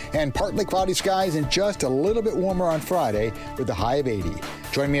 74, and partly cloudy skies and just a little bit warmer on Friday with a high of 80.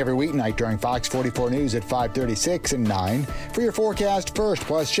 Join me every weeknight during Fox 44 News at 5:36 and 9 for your forecast first.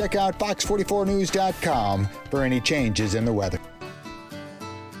 Plus, check out fox44news.com for any changes in the weather.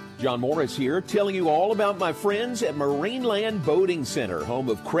 John Morris here, telling you all about my friends at Marineland Boating Center, home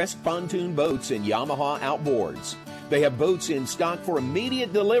of Crest Pontoon Boats and Yamaha Outboards. They have boats in stock for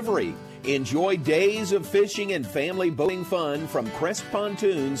immediate delivery. Enjoy days of fishing and family boating fun from Crest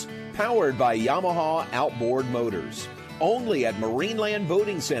Pontoons, powered by Yamaha Outboard Motors. Only at Marineland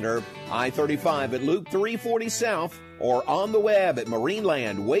Boating Center, I-35 at Loop 340 South, or on the web at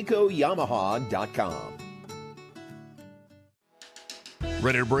marinelandwacoyamaha.com.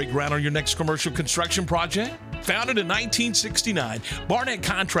 Ready to break ground on your next commercial construction project? Founded in 1969, Barnett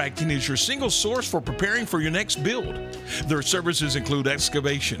Contracting is your single source for preparing for your next build. Their services include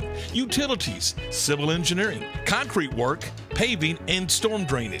excavation, utilities, civil engineering, concrete work, paving, and storm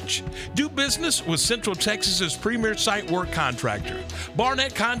drainage. Do business with Central Texas's premier site work contractor,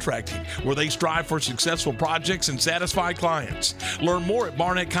 Barnett Contracting, where they strive for successful projects and satisfied clients. Learn more at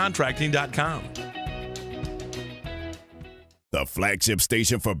barnettcontracting.com. The flagship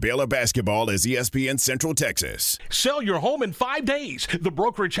station for Baylor basketball is ESPN Central Texas. Sell your home in 5 days. The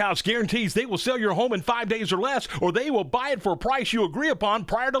brokerage house guarantees they will sell your home in 5 days or less, or they will buy it for a price you agree upon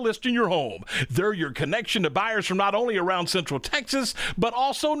prior to listing your home. They're your connection to buyers from not only around Central Texas, but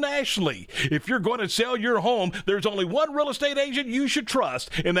also nationally. If you're going to sell your home, there's only one real estate agent you should trust,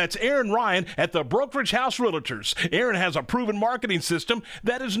 and that's Aaron Ryan at the Brokerage House Realtors. Aaron has a proven marketing system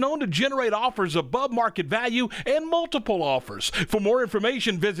that is known to generate offers above market value and multiple offers. For more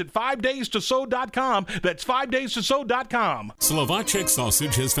information, visit 5daystosow.com. That's 5daystosow.com. Slovacek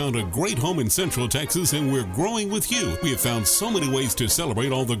Sausage has found a great home in Central Texas, and we're growing with you. We have found so many ways to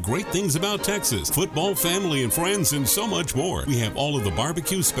celebrate all the great things about Texas. Football, family, and friends, and so much more. We have all of the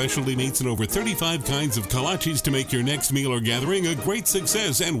barbecue specialty meats and over 35 kinds of kolaches to make your next meal or gathering a great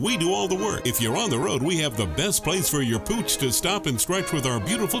success, and we do all the work. If you're on the road, we have the best place for your pooch to stop and stretch with our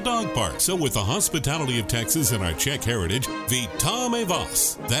beautiful dog park. So with the hospitality of Texas and our Czech heritage, Vítame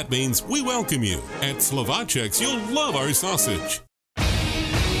vás. That means we welcome you. At Slovacek's, you'll love our sausage.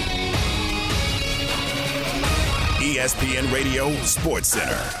 ESPN Radio Sports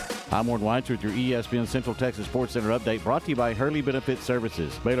Center. I'm Warren Weitz with your ESPN Central Texas Sports Center update, brought to you by Hurley Benefit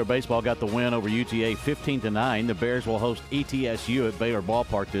Services. Baylor baseball got the win over UTA 15-9. The Bears will host ETSU at Baylor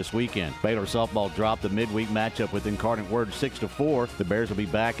Ballpark this weekend. Baylor softball dropped the midweek matchup with Incarnate Word 6-4. The Bears will be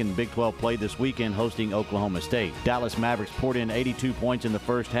back in Big 12 play this weekend, hosting Oklahoma State. Dallas Mavericks poured in 82 points in the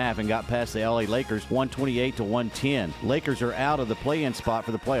first half and got past the LA Lakers 128-110. Lakers are out of the play-in spot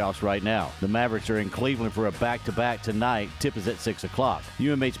for the playoffs right now. The Mavericks are in Cleveland for a back-to-back tonight. Tip is at 6 o'clock.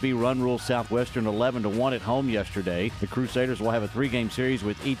 UMHB run rule Southwestern 11-1 at home yesterday. The Crusaders will have a 3-game series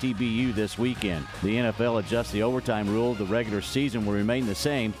with ETBU this weekend. The NFL adjusts the overtime rule. The regular season will remain the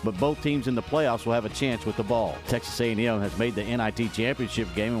same, but both teams in the playoffs will have a chance with the ball. Texas A&M has made the NIT championship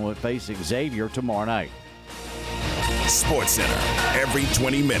game and will face Xavier tomorrow night. Sports Center, every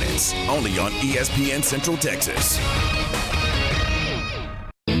 20 minutes, only on ESPN Central Texas.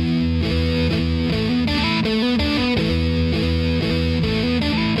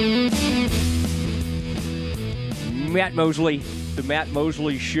 Matt Mosley, the Matt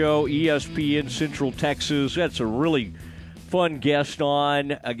Mosley Show, ESPN Central Texas. That's a really fun guest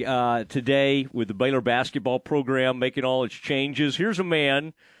on today with the Baylor basketball program making all its changes. Here's a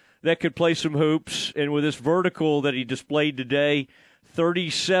man that could play some hoops, and with this vertical that he displayed today,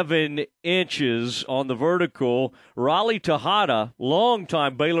 37 inches on the vertical, Raleigh Tejada,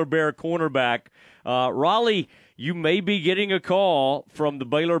 longtime Baylor Bear cornerback. Raleigh, you may be getting a call from the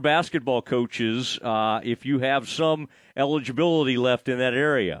Baylor basketball coaches if you have some eligibility left in that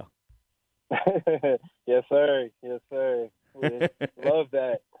area. Yes, sir. Yes, sir. We love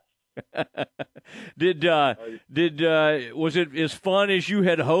that. Was it as fun as you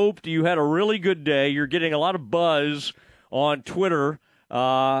had hoped? You had a really good day. You're getting a lot of buzz on Twitter.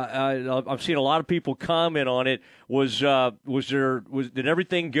 I've seen a lot of people comment on it. Did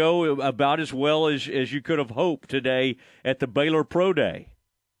everything go about as well as you could have hoped today at the Baylor Pro Day?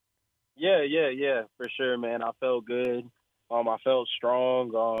 Yeah, for sure, man. I felt good. I felt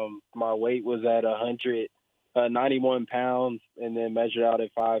strong. My weight was at 191 pounds, and then measured out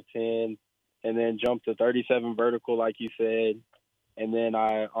at 5'10", and then jumped to 37 vertical, like you said, and then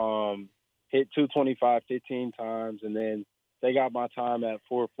I hit 225 15 times, and then they got my time at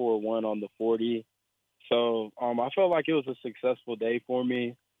 4:41 on the 40. So I felt like it was a successful day for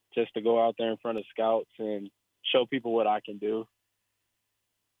me just to go out there in front of scouts and show people what I can do.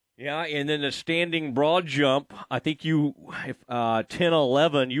 Yeah, and then the standing broad jump, I think you,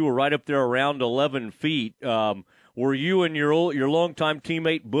 10-11, you were right up there around 11 feet. Were you and your longtime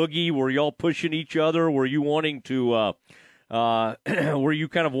teammate Boogie, were y'all pushing each other? Were you wanting to, were you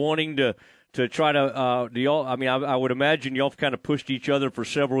kind of wanting to try to, do y'all, I mean, I would imagine y'all have kind of pushed each other for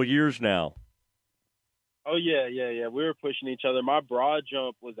several years now. Oh, yeah. We were pushing each other. My broad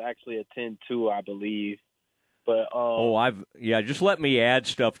jump was actually a 10-2, I believe. But just let me add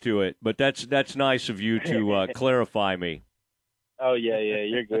stuff to it. But that's nice of you to clarify me. Oh, yeah,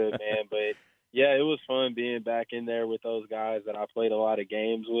 you're good, man. But, yeah, it was fun being back in there with those guys that I played a lot of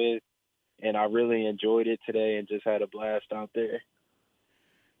games with. And I really enjoyed it today and just had a blast out there.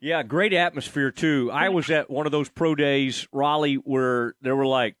 Yeah, great atmosphere, too. I was at one of those pro days, Raleigh, where there were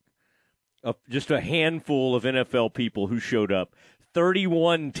like just a handful of NFL people who showed up.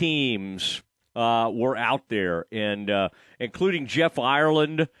 31 teams were out there, and including Jeff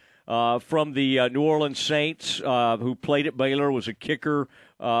Ireland from the New Orleans Saints, who played at Baylor, was a kicker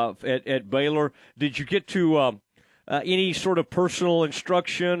at Baylor. Did you get to any sort of personal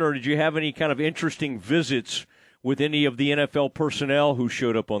instruction, or did you have any kind of interesting visits with any of the NFL personnel who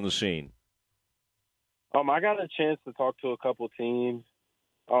showed up on the scene? I got a chance to talk to a couple teams.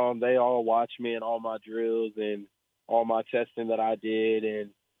 They all watched me in all my drills and all my testing that I did,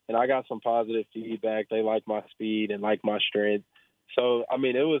 and I got some positive feedback. They like my speed and like my strength. So, I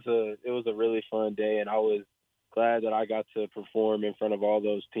mean, it was a really fun day, and I was glad that I got to perform in front of all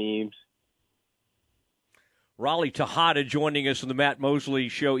those teams. Raleigh Tejada joining us on the Matt Mosley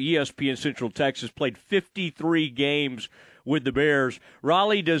Show. ESPN Central Texas played 53 games with the Bears.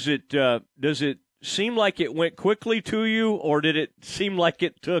 Raleigh, does it seem like it went quickly to you, or did it seem like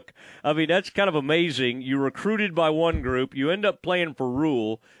it took? I mean, that's kind of amazing. You recruited by one group, you end up playing for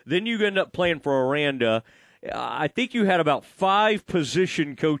Rule, then you end up playing for Aranda. I think you had about 5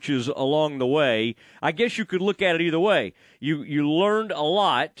 position coaches along the way. I guess you could look at it either way. You learned a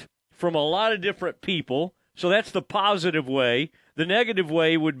lot from a lot of different people, so that's the positive way. The negative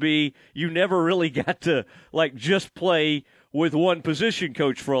way would be you never really got to just play with one position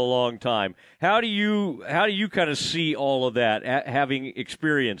coach for a long time. How do you kind of see all of that, having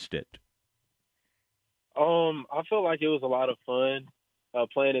experienced it? I feel like it was a lot of fun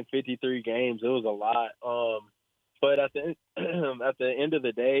playing in 53 games. It was a lot. But at the end of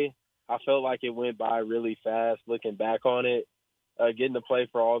the day, I felt like it went by really fast looking back on it. Getting to play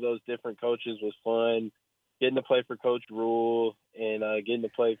for all those different coaches was fun. Getting to play for Coach Rule and getting to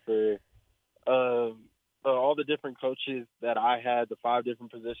play for all the different coaches that I had, the 5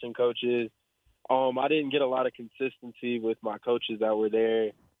 different position coaches. I didn't get a lot of consistency with my coaches that were there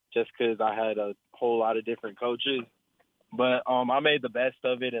just because I had a whole lot of different coaches. But I made the best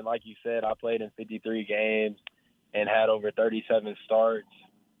of it, and like you said, I played in 53 games and had over 37 starts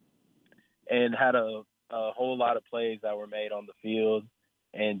and had a whole lot of plays that were made on the field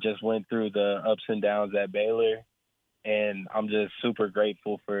and just went through the ups and downs at Baylor. And I'm just super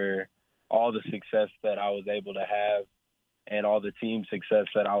grateful for all the success that I was able to have and all the team success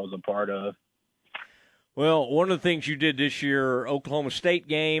that I was a part of. Well, one of the things you did this year, Oklahoma State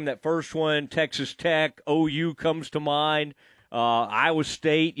game, that first one, Texas Tech, OU comes to mind. Iowa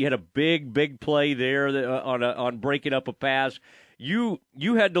State, you had a big play there on breaking up a pass. You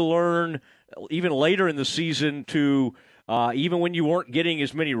had to learn even later in the season to even when you weren't getting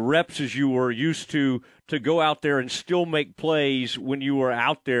as many reps as you were used to go out there and still make plays when you were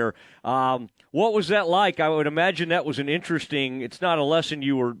out there. What was that like? I would imagine that was it's not a lesson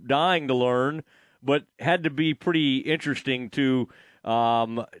you were dying to learn, but had to be pretty interesting to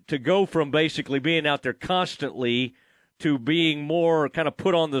go from basically being out there constantly to being more kind of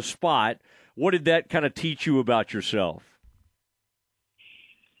put on the spot. What did that kind of teach you about yourself?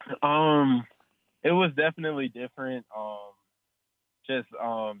 It was definitely different. Just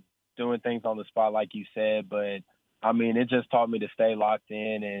doing things on the spot, like you said, but I mean, it just taught me to stay locked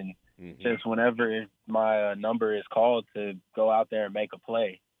in and just whenever my number is called to go out there and make a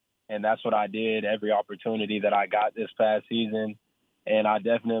play. And that's what I did every opportunity that I got this past season. And I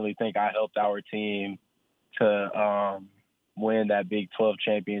definitely think I helped our team to win that Big 12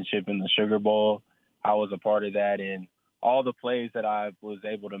 championship in the Sugar Bowl. I was a part of that, and all the plays that I was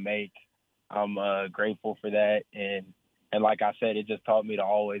able to make, I'm grateful for that. And like I said, it just taught me to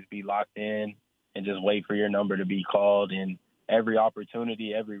always be locked in and just wait for your number to be called. And every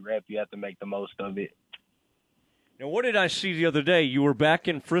opportunity, every rep, you have to make the most of it. Now, what did I see the other day? You were back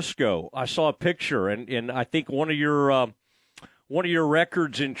in Frisco. I saw a picture, and I think one of your one of your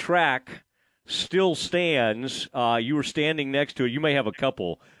records in track still stands. You were standing next to it. You may have a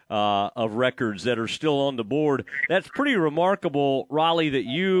couple of records that are still on the board. That's pretty remarkable, Raleigh, that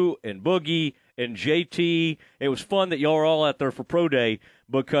you and Boogie and JT, it was fun that y'all were all out there for Pro Day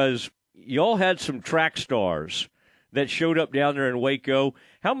because y'all had some track stars that showed up down there in Waco.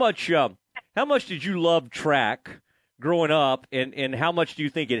 How much did you love track growing up, and how much do you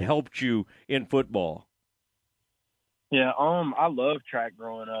think it helped you in football? Yeah, I loved track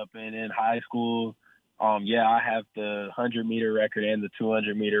growing up, and in high school, I have the 100-meter record and the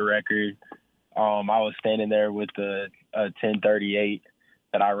 200-meter record. I was standing there with the 10:38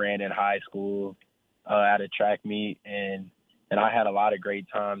 that I ran in high school at a track meet, and I had a lot of great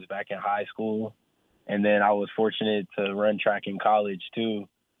times back in high school. And then I was fortunate to run track in college too,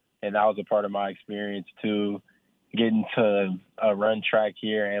 and that was a part of my experience too, getting to run track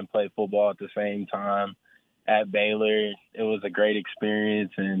here and play football at the same time at Baylor. It was a great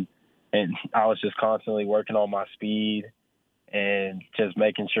experience, and I was just constantly working on my speed and just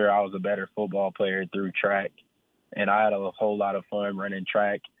making sure I was a better football player through track. And I had a whole lot of fun running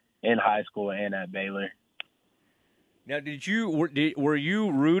track in high school and at Baylor. Now, were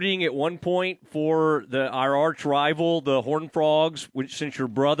you rooting at one point for our arch rival, the Horned Frogs, since your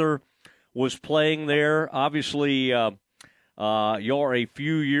brother was playing there? Obviously, y'all are a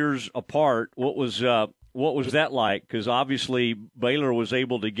few years apart. What was that like? Because obviously Baylor was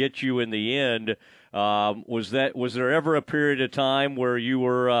able to get you in the end. Was there ever a period of time where you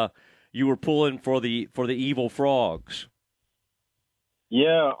were pulling for the evil Frogs?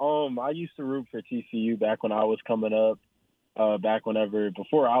 Yeah, I used to root for TCU back when I was coming up.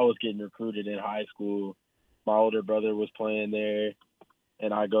 Before I was getting recruited in high school, my older brother was playing there,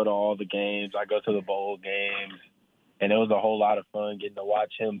 and I go to all the games. I go to the bowl games, and it was a whole lot of fun getting to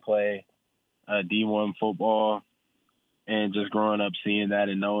watch him play D1 football, and just growing up seeing that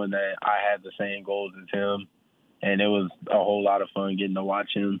and knowing that I had the same goals as him, and it was a whole lot of fun getting to watch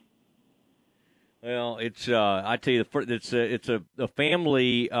him. Well, it's I tell you, it's a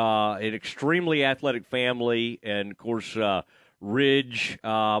family, an extremely athletic family, and of course Ridge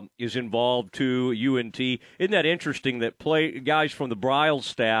is involved too. UNT, isn't that interesting that guys from the Briles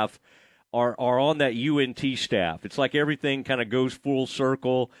staff are on that UNT staff? It's like everything kind of goes full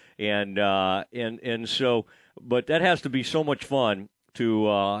circle, and so, but that has to be so much fun.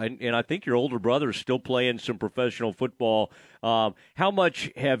 And I think your older brother is still playing some professional football. How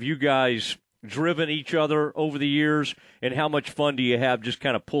much have you guys driven each other over the years, and how much fun do you have just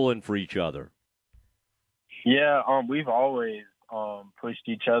kind of pulling for each other? Yeah, we've always pushed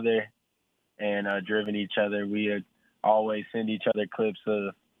each other and driven each other. We always send each other clips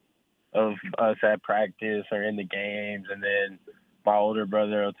of us at practice or in the games, and then my older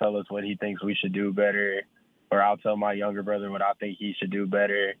brother will tell us what he thinks we should do better, or I'll tell my younger brother what I think he should do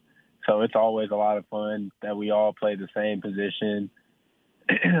better. So it's always a lot of fun that we all play the same position.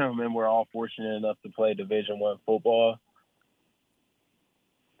 And we're all fortunate enough to play Division I football.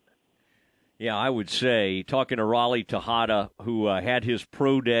 Yeah, I would say, talking to Raleigh Tejada, who had his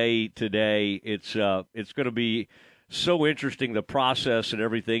pro day today, it's going to be so interesting, the process and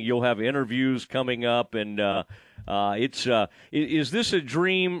everything. You'll have interviews coming up, and is this a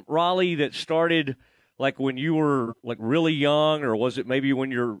dream, Raleigh, that started like when you were like really young, or was it maybe when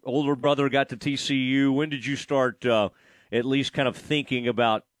your older brother got to TCU? When did you start at least kind of thinking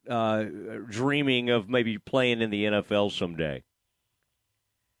about dreaming of maybe playing in the NFL someday?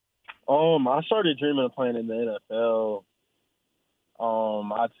 I started dreaming of playing in the NFL,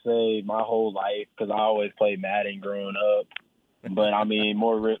 I'd say my whole life, because I always played Madden growing up. But, I mean,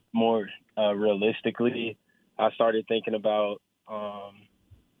 more realistically, I started thinking about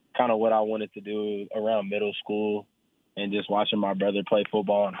kind of what I wanted to do around middle school, and just watching my brother play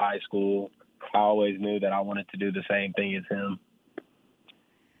football in high school. I always knew that I wanted to do the same thing as him.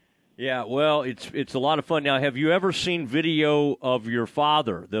 Yeah, well, it's a lot of fun. Now, have you ever seen video of your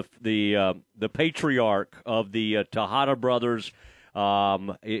father, the patriarch of the Tejada brothers?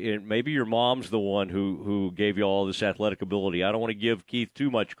 Maybe your mom's the one who gave you all this athletic ability. I don't want to give Keith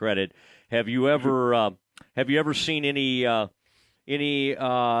too much credit. Have you ever seen any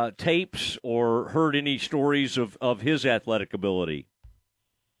tapes or heard any stories of his athletic ability?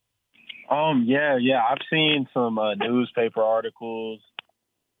 Yeah. I've seen some newspaper articles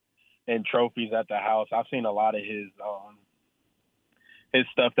and trophies at the house. I've seen a lot of his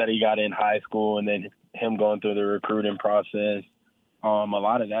stuff that he got in high school, and then him going through the recruiting process. A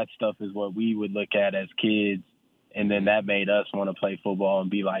lot of that stuff is what we would look at as kids, and then that made us want to play football and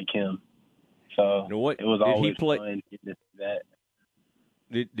be like him. So it was always fun to see that.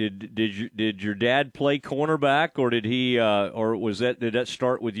 Did your dad play cornerback, or did he did that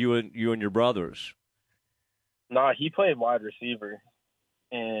start with you and your brothers? Nah, he played wide receiver,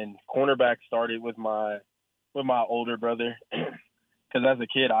 and cornerback started with my older brother. Because as a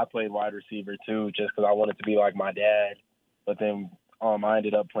kid, I played wide receiver too, just because I wanted to be like my dad. But then I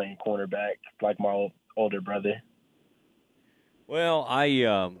ended up playing cornerback like my older brother. Well,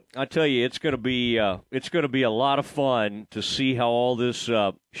 I tell you, it's going to be a lot of fun to see how all this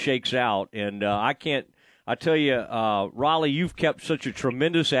shakes out. And I tell you, Raleigh, you've kept such a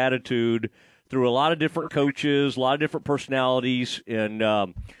tremendous attitude through a lot of different coaches, a lot of different personalities, and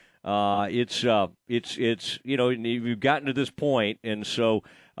it's you've gotten to this point, and so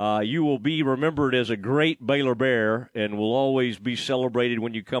you will be remembered as a great Baylor Bear and will always be celebrated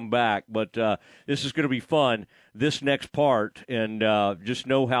when you come back. But this is going to be fun, this next part, and just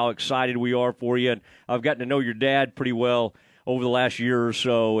know how excited we are for you. And I've gotten to know your dad pretty well over the last year or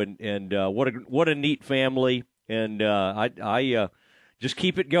so, and what a neat family. And I just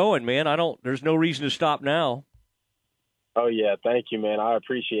keep it going, man. There's no reason to stop now. Oh, yeah. Thank you, man. I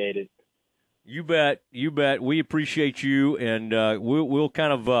appreciate it. You bet. We appreciate you, and we'll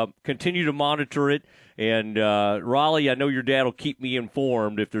kind of continue to monitor it. And, Raleigh, I know your dad will keep me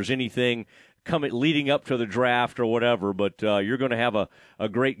informed if there's anything leading up to the draft or whatever, but you're going to have a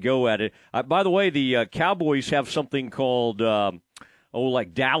great go at it. By the way, the Cowboys have something called,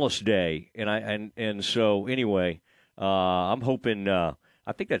 like Dallas Day. And so, anyway, I'm hoping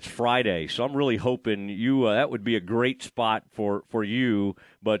I think that's Friday, so I'm really hoping that would be a great spot for you.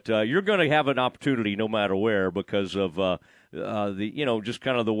 But you're going to have an opportunity no matter where because of just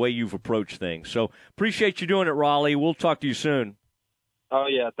kind of the way you've approached things. So appreciate you doing it, Raleigh. We'll talk to you soon. Oh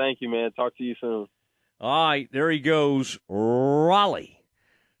yeah, thank you, man. Talk to you soon. All right, there he goes, Raleigh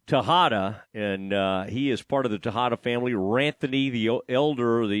Tejada, and he is part of the Tejada family. Ranthony, the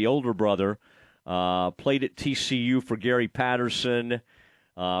older brother, played at TCU for Gary Patterson.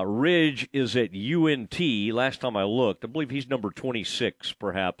 Ridge is at UNT. Last time I looked, I believe he's number 26,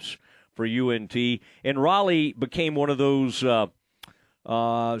 perhaps, for UNT. And Raleigh became one of those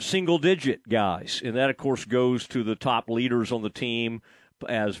single-digit guys, and that, of course, goes to the top leaders on the team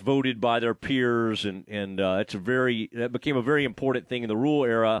as voted by their peers, and that became a very important thing in the rule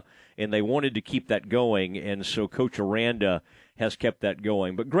era, and they wanted to keep that going, and so Coach Aranda has kept that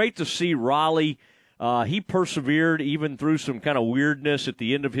going. But great to see Raleigh. He persevered even through some kind of weirdness at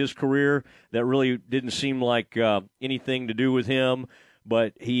the end of his career that really didn't seem like anything to do with him,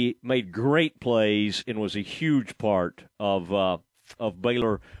 but he made great plays and was a huge part of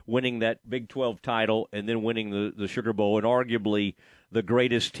Baylor winning that Big 12 title and then winning the Sugar Bowl, and arguably the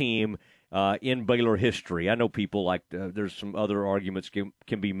greatest team in Baylor history. I know people there's some other arguments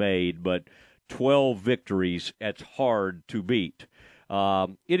can be made, but 12 victories, that's hard to beat.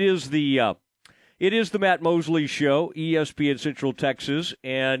 It is the Matt Mosley Show, ESPN Central Texas,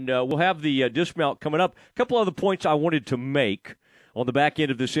 and we'll have the dismount coming up. A couple other points I wanted to make on the back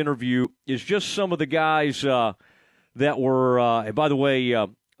end of this interview is just some of the guys that were, and by the way,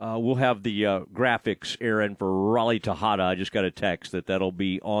 we'll have the graphics, Aaron, for Raleigh Tejada. I just got a text that'll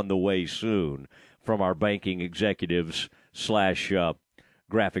be on the way soon from our banking executives /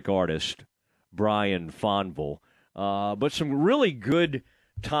 graphic artist, Brian Fonville. But some really good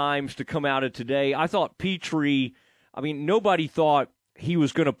times to come out of today. I thought Petrie, nobody thought he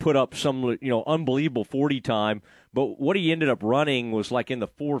was going to put up some, unbelievable 40 time, but what he ended up running was like in the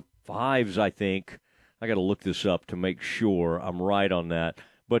 4.5s, I think. I got to look this up to make sure I'm right on that.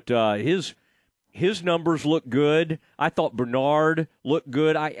 But his numbers look good. I thought Bernard looked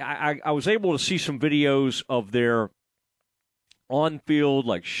good. I was able to see some videos of their on-field,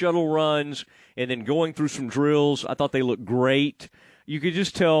 like shuttle runs, and then going through some drills. I thought they looked great. You could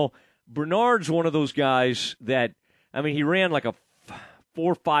just tell Bernard's one of those guys that, he ran like a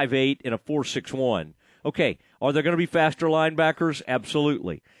 4.58 and a 4.61. Okay, are there going to be faster linebackers?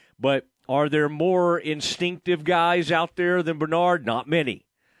 Absolutely. But are there more instinctive guys out there than Bernard? Not many.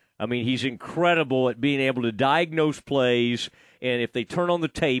 He's incredible at being able to diagnose plays, and if they turn on the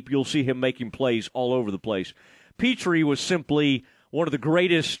tape, you'll see him making plays all over the place. Petrie was simply one of the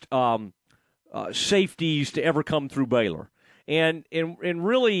greatest safeties to ever come through Baylor. And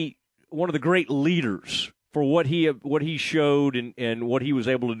really one of the great leaders for what he showed and what he was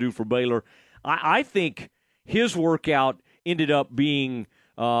able to do for Baylor. I think his workout ended up being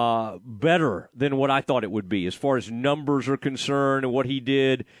better than what I thought it would be as far as numbers are concerned and what he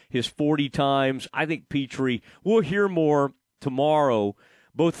did, his 40 times. I think Petrie, we'll hear more tomorrow,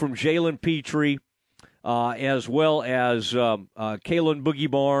 both from Jalen Petrie as well as Kalen Boogie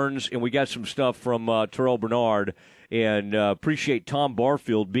Barnes, and we got some stuff from Terrell Bernard. And appreciate Tom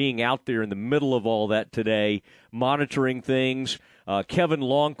Barfield being out there in the middle of all that today, monitoring things. Kevin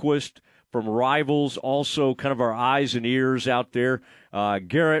Longquist from Rivals, also kind of our eyes and ears out there.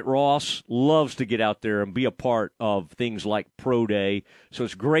 Garrett Ross loves to get out there and be a part of things like Pro Day. So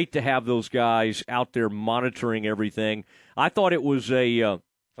it's great to have those guys out there monitoring everything. I thought it was a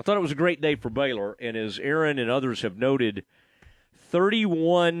great day for Baylor, and as Aaron and others have noted,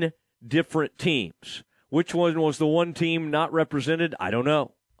 31 different teams. Which one was the one team not represented? I don't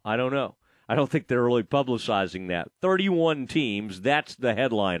know. I don't think they're really publicizing that. 31 teams, that's the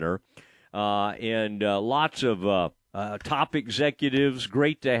headliner. And lots of top executives.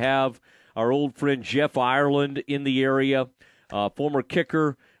 Great to have our old friend Jeff Ireland in the area, former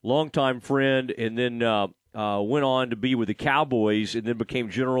kicker, longtime friend, and then went on to be with the Cowboys and then became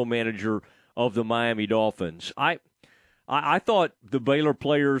general manager of the Miami Dolphins. I thought the Baylor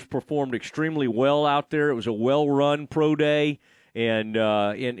players performed extremely well out there. It was a well-run pro day and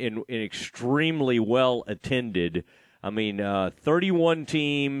extremely well attended. I mean, 31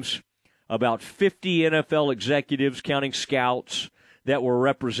 teams, about 50 NFL executives, counting scouts, that were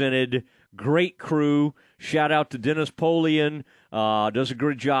represented. Great crew. Shout out to Dennis Polian. Does a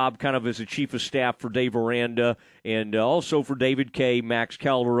good job kind of as a chief of staff for Dave Aranda, and also for David Kay, Max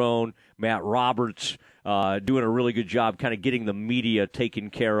Calderon, Matt Roberts, doing a really good job kind of getting the media taken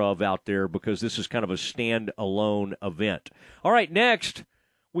care of out there, because this is kind of a stand-alone event. All right, next,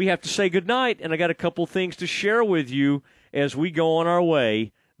 we have to say goodnight, and I got a couple things to share with you as we go on our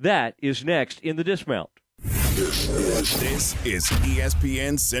way. That is next in the Dismount. This is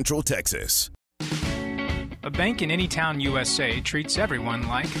ESPN Central Texas. A bank in any town USA treats everyone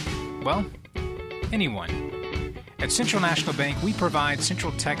like, well, anyone. At Central National Bank, we provide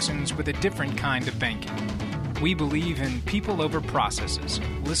Central Texans with a different kind of banking. We believe in people over processes,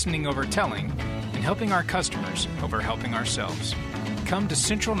 listening over telling, and helping our customers over helping ourselves. Come to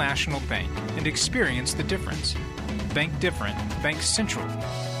Central National Bank and experience the difference. Bank different. Bank Central.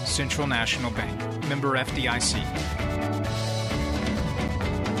 Central National Bank. Member FDIC.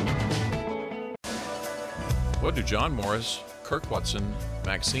 What do John Morris, Kirk Watson,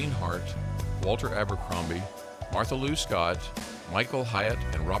 Maxine Hart, Walter Abercrombie, Martha Lou Scott, Michael Hyatt,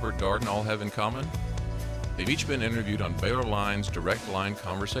 and Robert Darden all have in common? They've each been interviewed on Baylor Line's Direct Line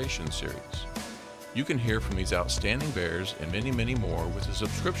Conversation series. You can hear from these outstanding Bears and many, many more with a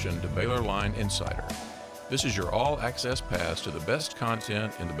subscription to Baylor Line Insider. This is your all-access pass to the best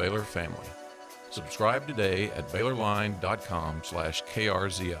content in the Baylor family. Subscribe today at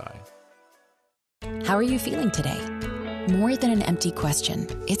BaylorLine.com/KRZI. How are you feeling today? More than an empty question,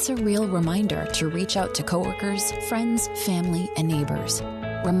 it's a real reminder to reach out to coworkers, friends, family, and neighbors.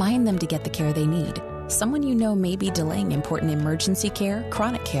 Remind them to get the care they need. Someone you know may be delaying important emergency care,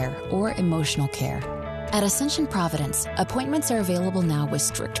 chronic care, or emotional care. At Ascension Providence, appointments are available now with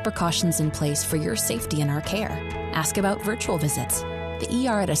strict precautions in place for your safety and our care. Ask about virtual visits. The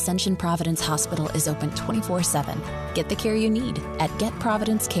ER at Ascension Providence Hospital is open 24/7. Get the care you need at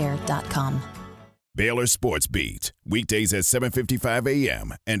getprovidencecare.com. Baylor Sports Beat, weekdays at 7:55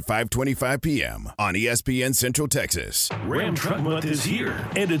 a.m. and 5:25 p.m. on ESPN Central Texas. Ram Truck Month is here,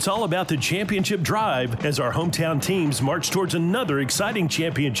 and it's all about the championship drive as our hometown teams march towards another exciting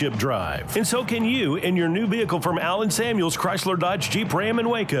championship drive. And so can you in your new vehicle from Allen Samuels Chrysler Dodge Jeep Ram in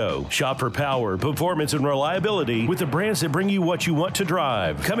Waco. Shop for power, performance, and reliability with the brands that bring you what you want to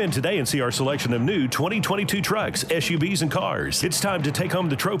drive. Come in today and see our selection of new 2022 trucks, SUVs, and cars. It's time to take home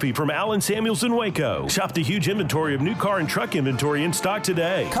the trophy from Allen Samuels in Waco. Shop the huge inventory of new car and truck inventory in stock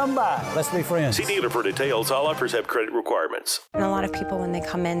today. Come by. Let's be friends. See dealer for details. All offers have credit requirements. And a lot of people, when they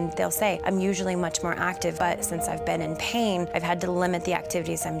come in, they'll say, I'm usually much more active, but since I've been in pain, I've had to limit the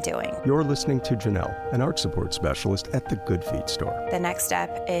activities I'm doing. You're listening to Janelle, an arch support specialist at the Good Feet store. The next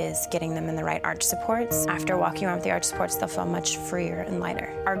step is getting them in the right arch supports. After walking around with the arch supports, they'll feel much freer and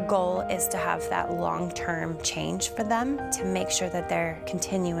lighter. Our goal is to have that long-term change for them to make sure that they're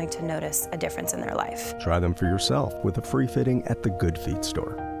continuing to notice a difference in their life. Try them for yourself with a free fitting at the Good Feet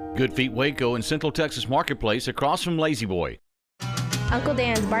store. Good Feet Waco in Central Texas Marketplace across from Lazy Boy. Uncle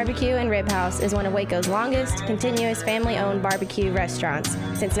Dan's Barbecue and Rib House is one of Waco's longest, continuous family-owned barbecue restaurants.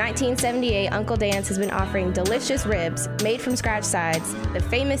 Since 1978, Uncle Dan's has been offering delicious ribs, made from scratch sides, the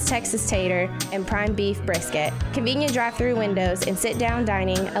famous Texas tater, and prime beef brisket. Convenient drive-through windows and sit-down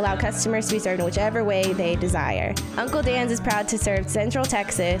dining allow customers to be served in whichever way they desire. Uncle Dan's is proud to serve Central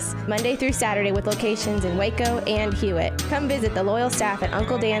Texas, Monday through Saturday, with locations in Waco and Hewitt. Come visit the loyal staff at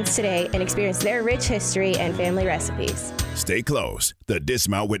Uncle Dan's today and experience their rich history and family recipes. Stay close. The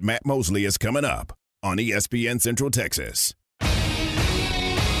Dismount with Matt Mosley is coming up on ESPN Central Texas.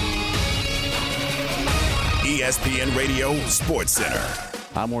 ESPN Radio Sports Center.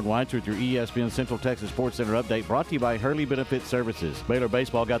 I'm Warren Weitz with your ESPN Central Texas Sports Center update brought to you by Hurley Benefit Services. Baylor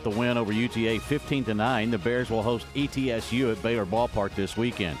baseball got the win over UTA 15-9. The Bears will host ETSU at Baylor Ballpark this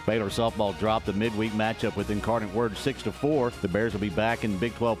weekend. Baylor softball dropped the midweek matchup with Incarnate Word 6-4. The Bears will be back in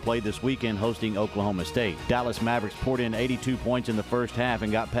Big 12 play this weekend hosting Oklahoma State. Dallas Mavericks poured in 82 points in the first half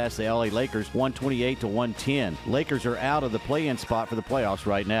and got past the LA Lakers 128-110. Lakers are out of the play-in spot for the playoffs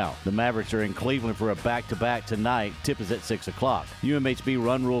right now. The Mavericks are in Cleveland for a back-to-back tonight. Tip is at 6 o'clock. UMHB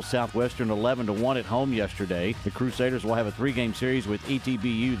run rule Southwestern 11-1 at home yesterday. The Crusaders will have a 3-game series with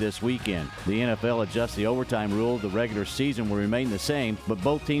ETBU this weekend. The NFL adjusts the overtime rule. The regular season will remain the same, but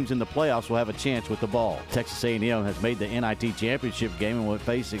both teams in the playoffs will have a chance with the ball. Texas A&M has made the NIT championship game and will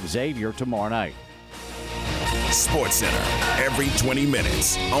face Xavier tomorrow night. Sports Center, every 20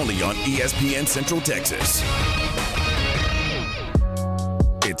 minutes, only on ESPN Central Texas.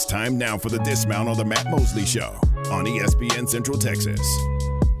 It's time now for the dismount on the Matt Mosley Show on ESPN Central Texas.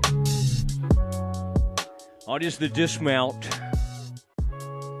 On is the dismount.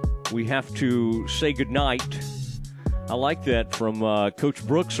 We have to say goodnight. I like that from Coach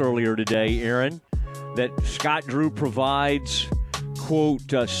Brooks earlier today, Aaron, that Scott Drew provides,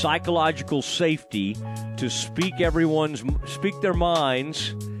 quote, psychological safety to speak their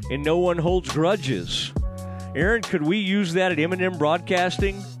minds and no one holds grudges. Aaron, could we use that at M&M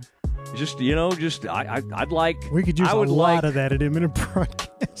Broadcasting? I'd like... We could use a lot of that at M&M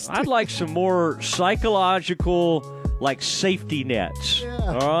Broadcasting. I'd like some more psychological, safety nets. Yeah.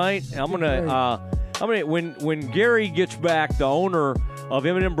 All right? I'm gonna when Gary gets back, the owner of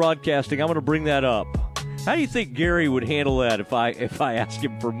M&M Broadcasting, I'm gonna bring that up. How do you think Gary would handle that if I ask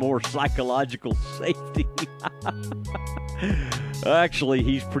him for more psychological safety? Actually,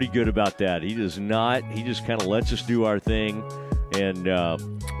 he's pretty good about that. He does not. He just kind of lets us do our thing, and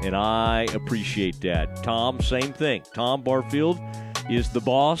I appreciate that. Tom, same thing. Tom Barfield is the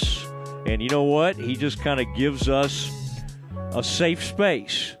boss, and you know what? He just kind of gives us a safe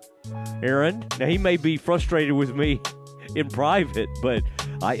space. Aaron, now he may be frustrated with me in private, but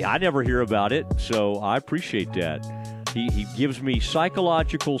I never hear about it, so I appreciate that. He gives me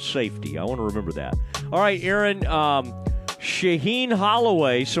psychological safety. I want to remember that. All right, Aaron, Shaheen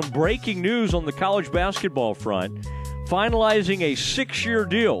Holloway, some breaking news on the college basketball front, finalizing a 6-year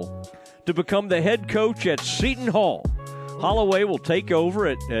deal to become the head coach at Seton Hall. Holloway will take over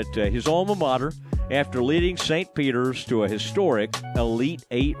at his alma mater after leading St. Peter's to a historic Elite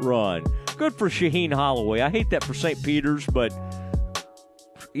 8 run. Good for Shaheen Holloway. I hate that for St. Peter's, but,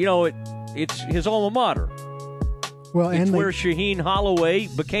 it's his alma mater. Well, it's where Shaheen Holloway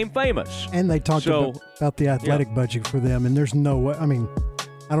became famous. And they talked about the athletic budget for them, and there's no way. I mean,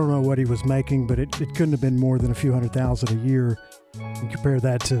 I don't know what he was making, but it couldn't have been more than a few $100,000 a year. And compare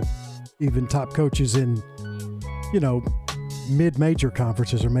that to even top coaches in, mid-major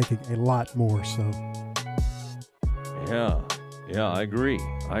conferences are making a lot more. So, yeah, I agree.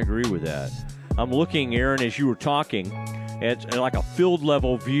 I agree with that. I'm looking, Aaron, as you were talking, at like a field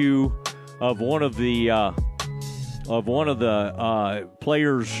level view of one of the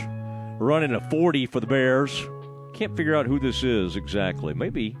players running a 40 for the Bears. Can't figure out who this is exactly.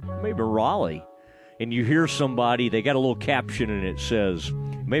 Maybe Raleigh. And you hear somebody, they got a little caption and it says,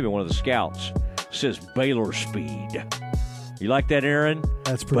 maybe one of the scouts, says Baylor Speed. You like that, Aaron?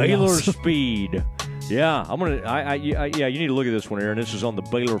 That's pretty Baylor awesome. Speed. Yeah, you need to look at this one, Aaron. This is on the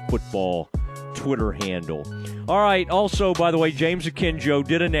Baylor Football Twitter handle. All right, also, by the way, James Akinjo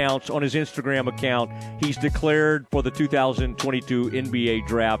did announce on his Instagram account he's declared for the 2022 NBA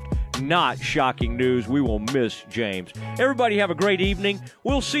Draft. Not shocking news. We will miss James. Everybody have a great evening.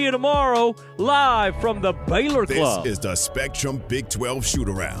 We'll see you tomorrow live from the Baylor Club. This is the Spectrum Big 12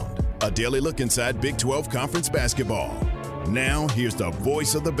 Shoot-Around, a daily look inside Big 12 Conference basketball. Now, here's the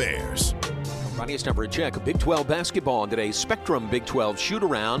voice of the Bears. Friday, it's time for a check of Big 12 basketball on today's Spectrum Big 12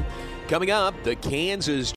 Shoot-Around. Coming up, the Kansas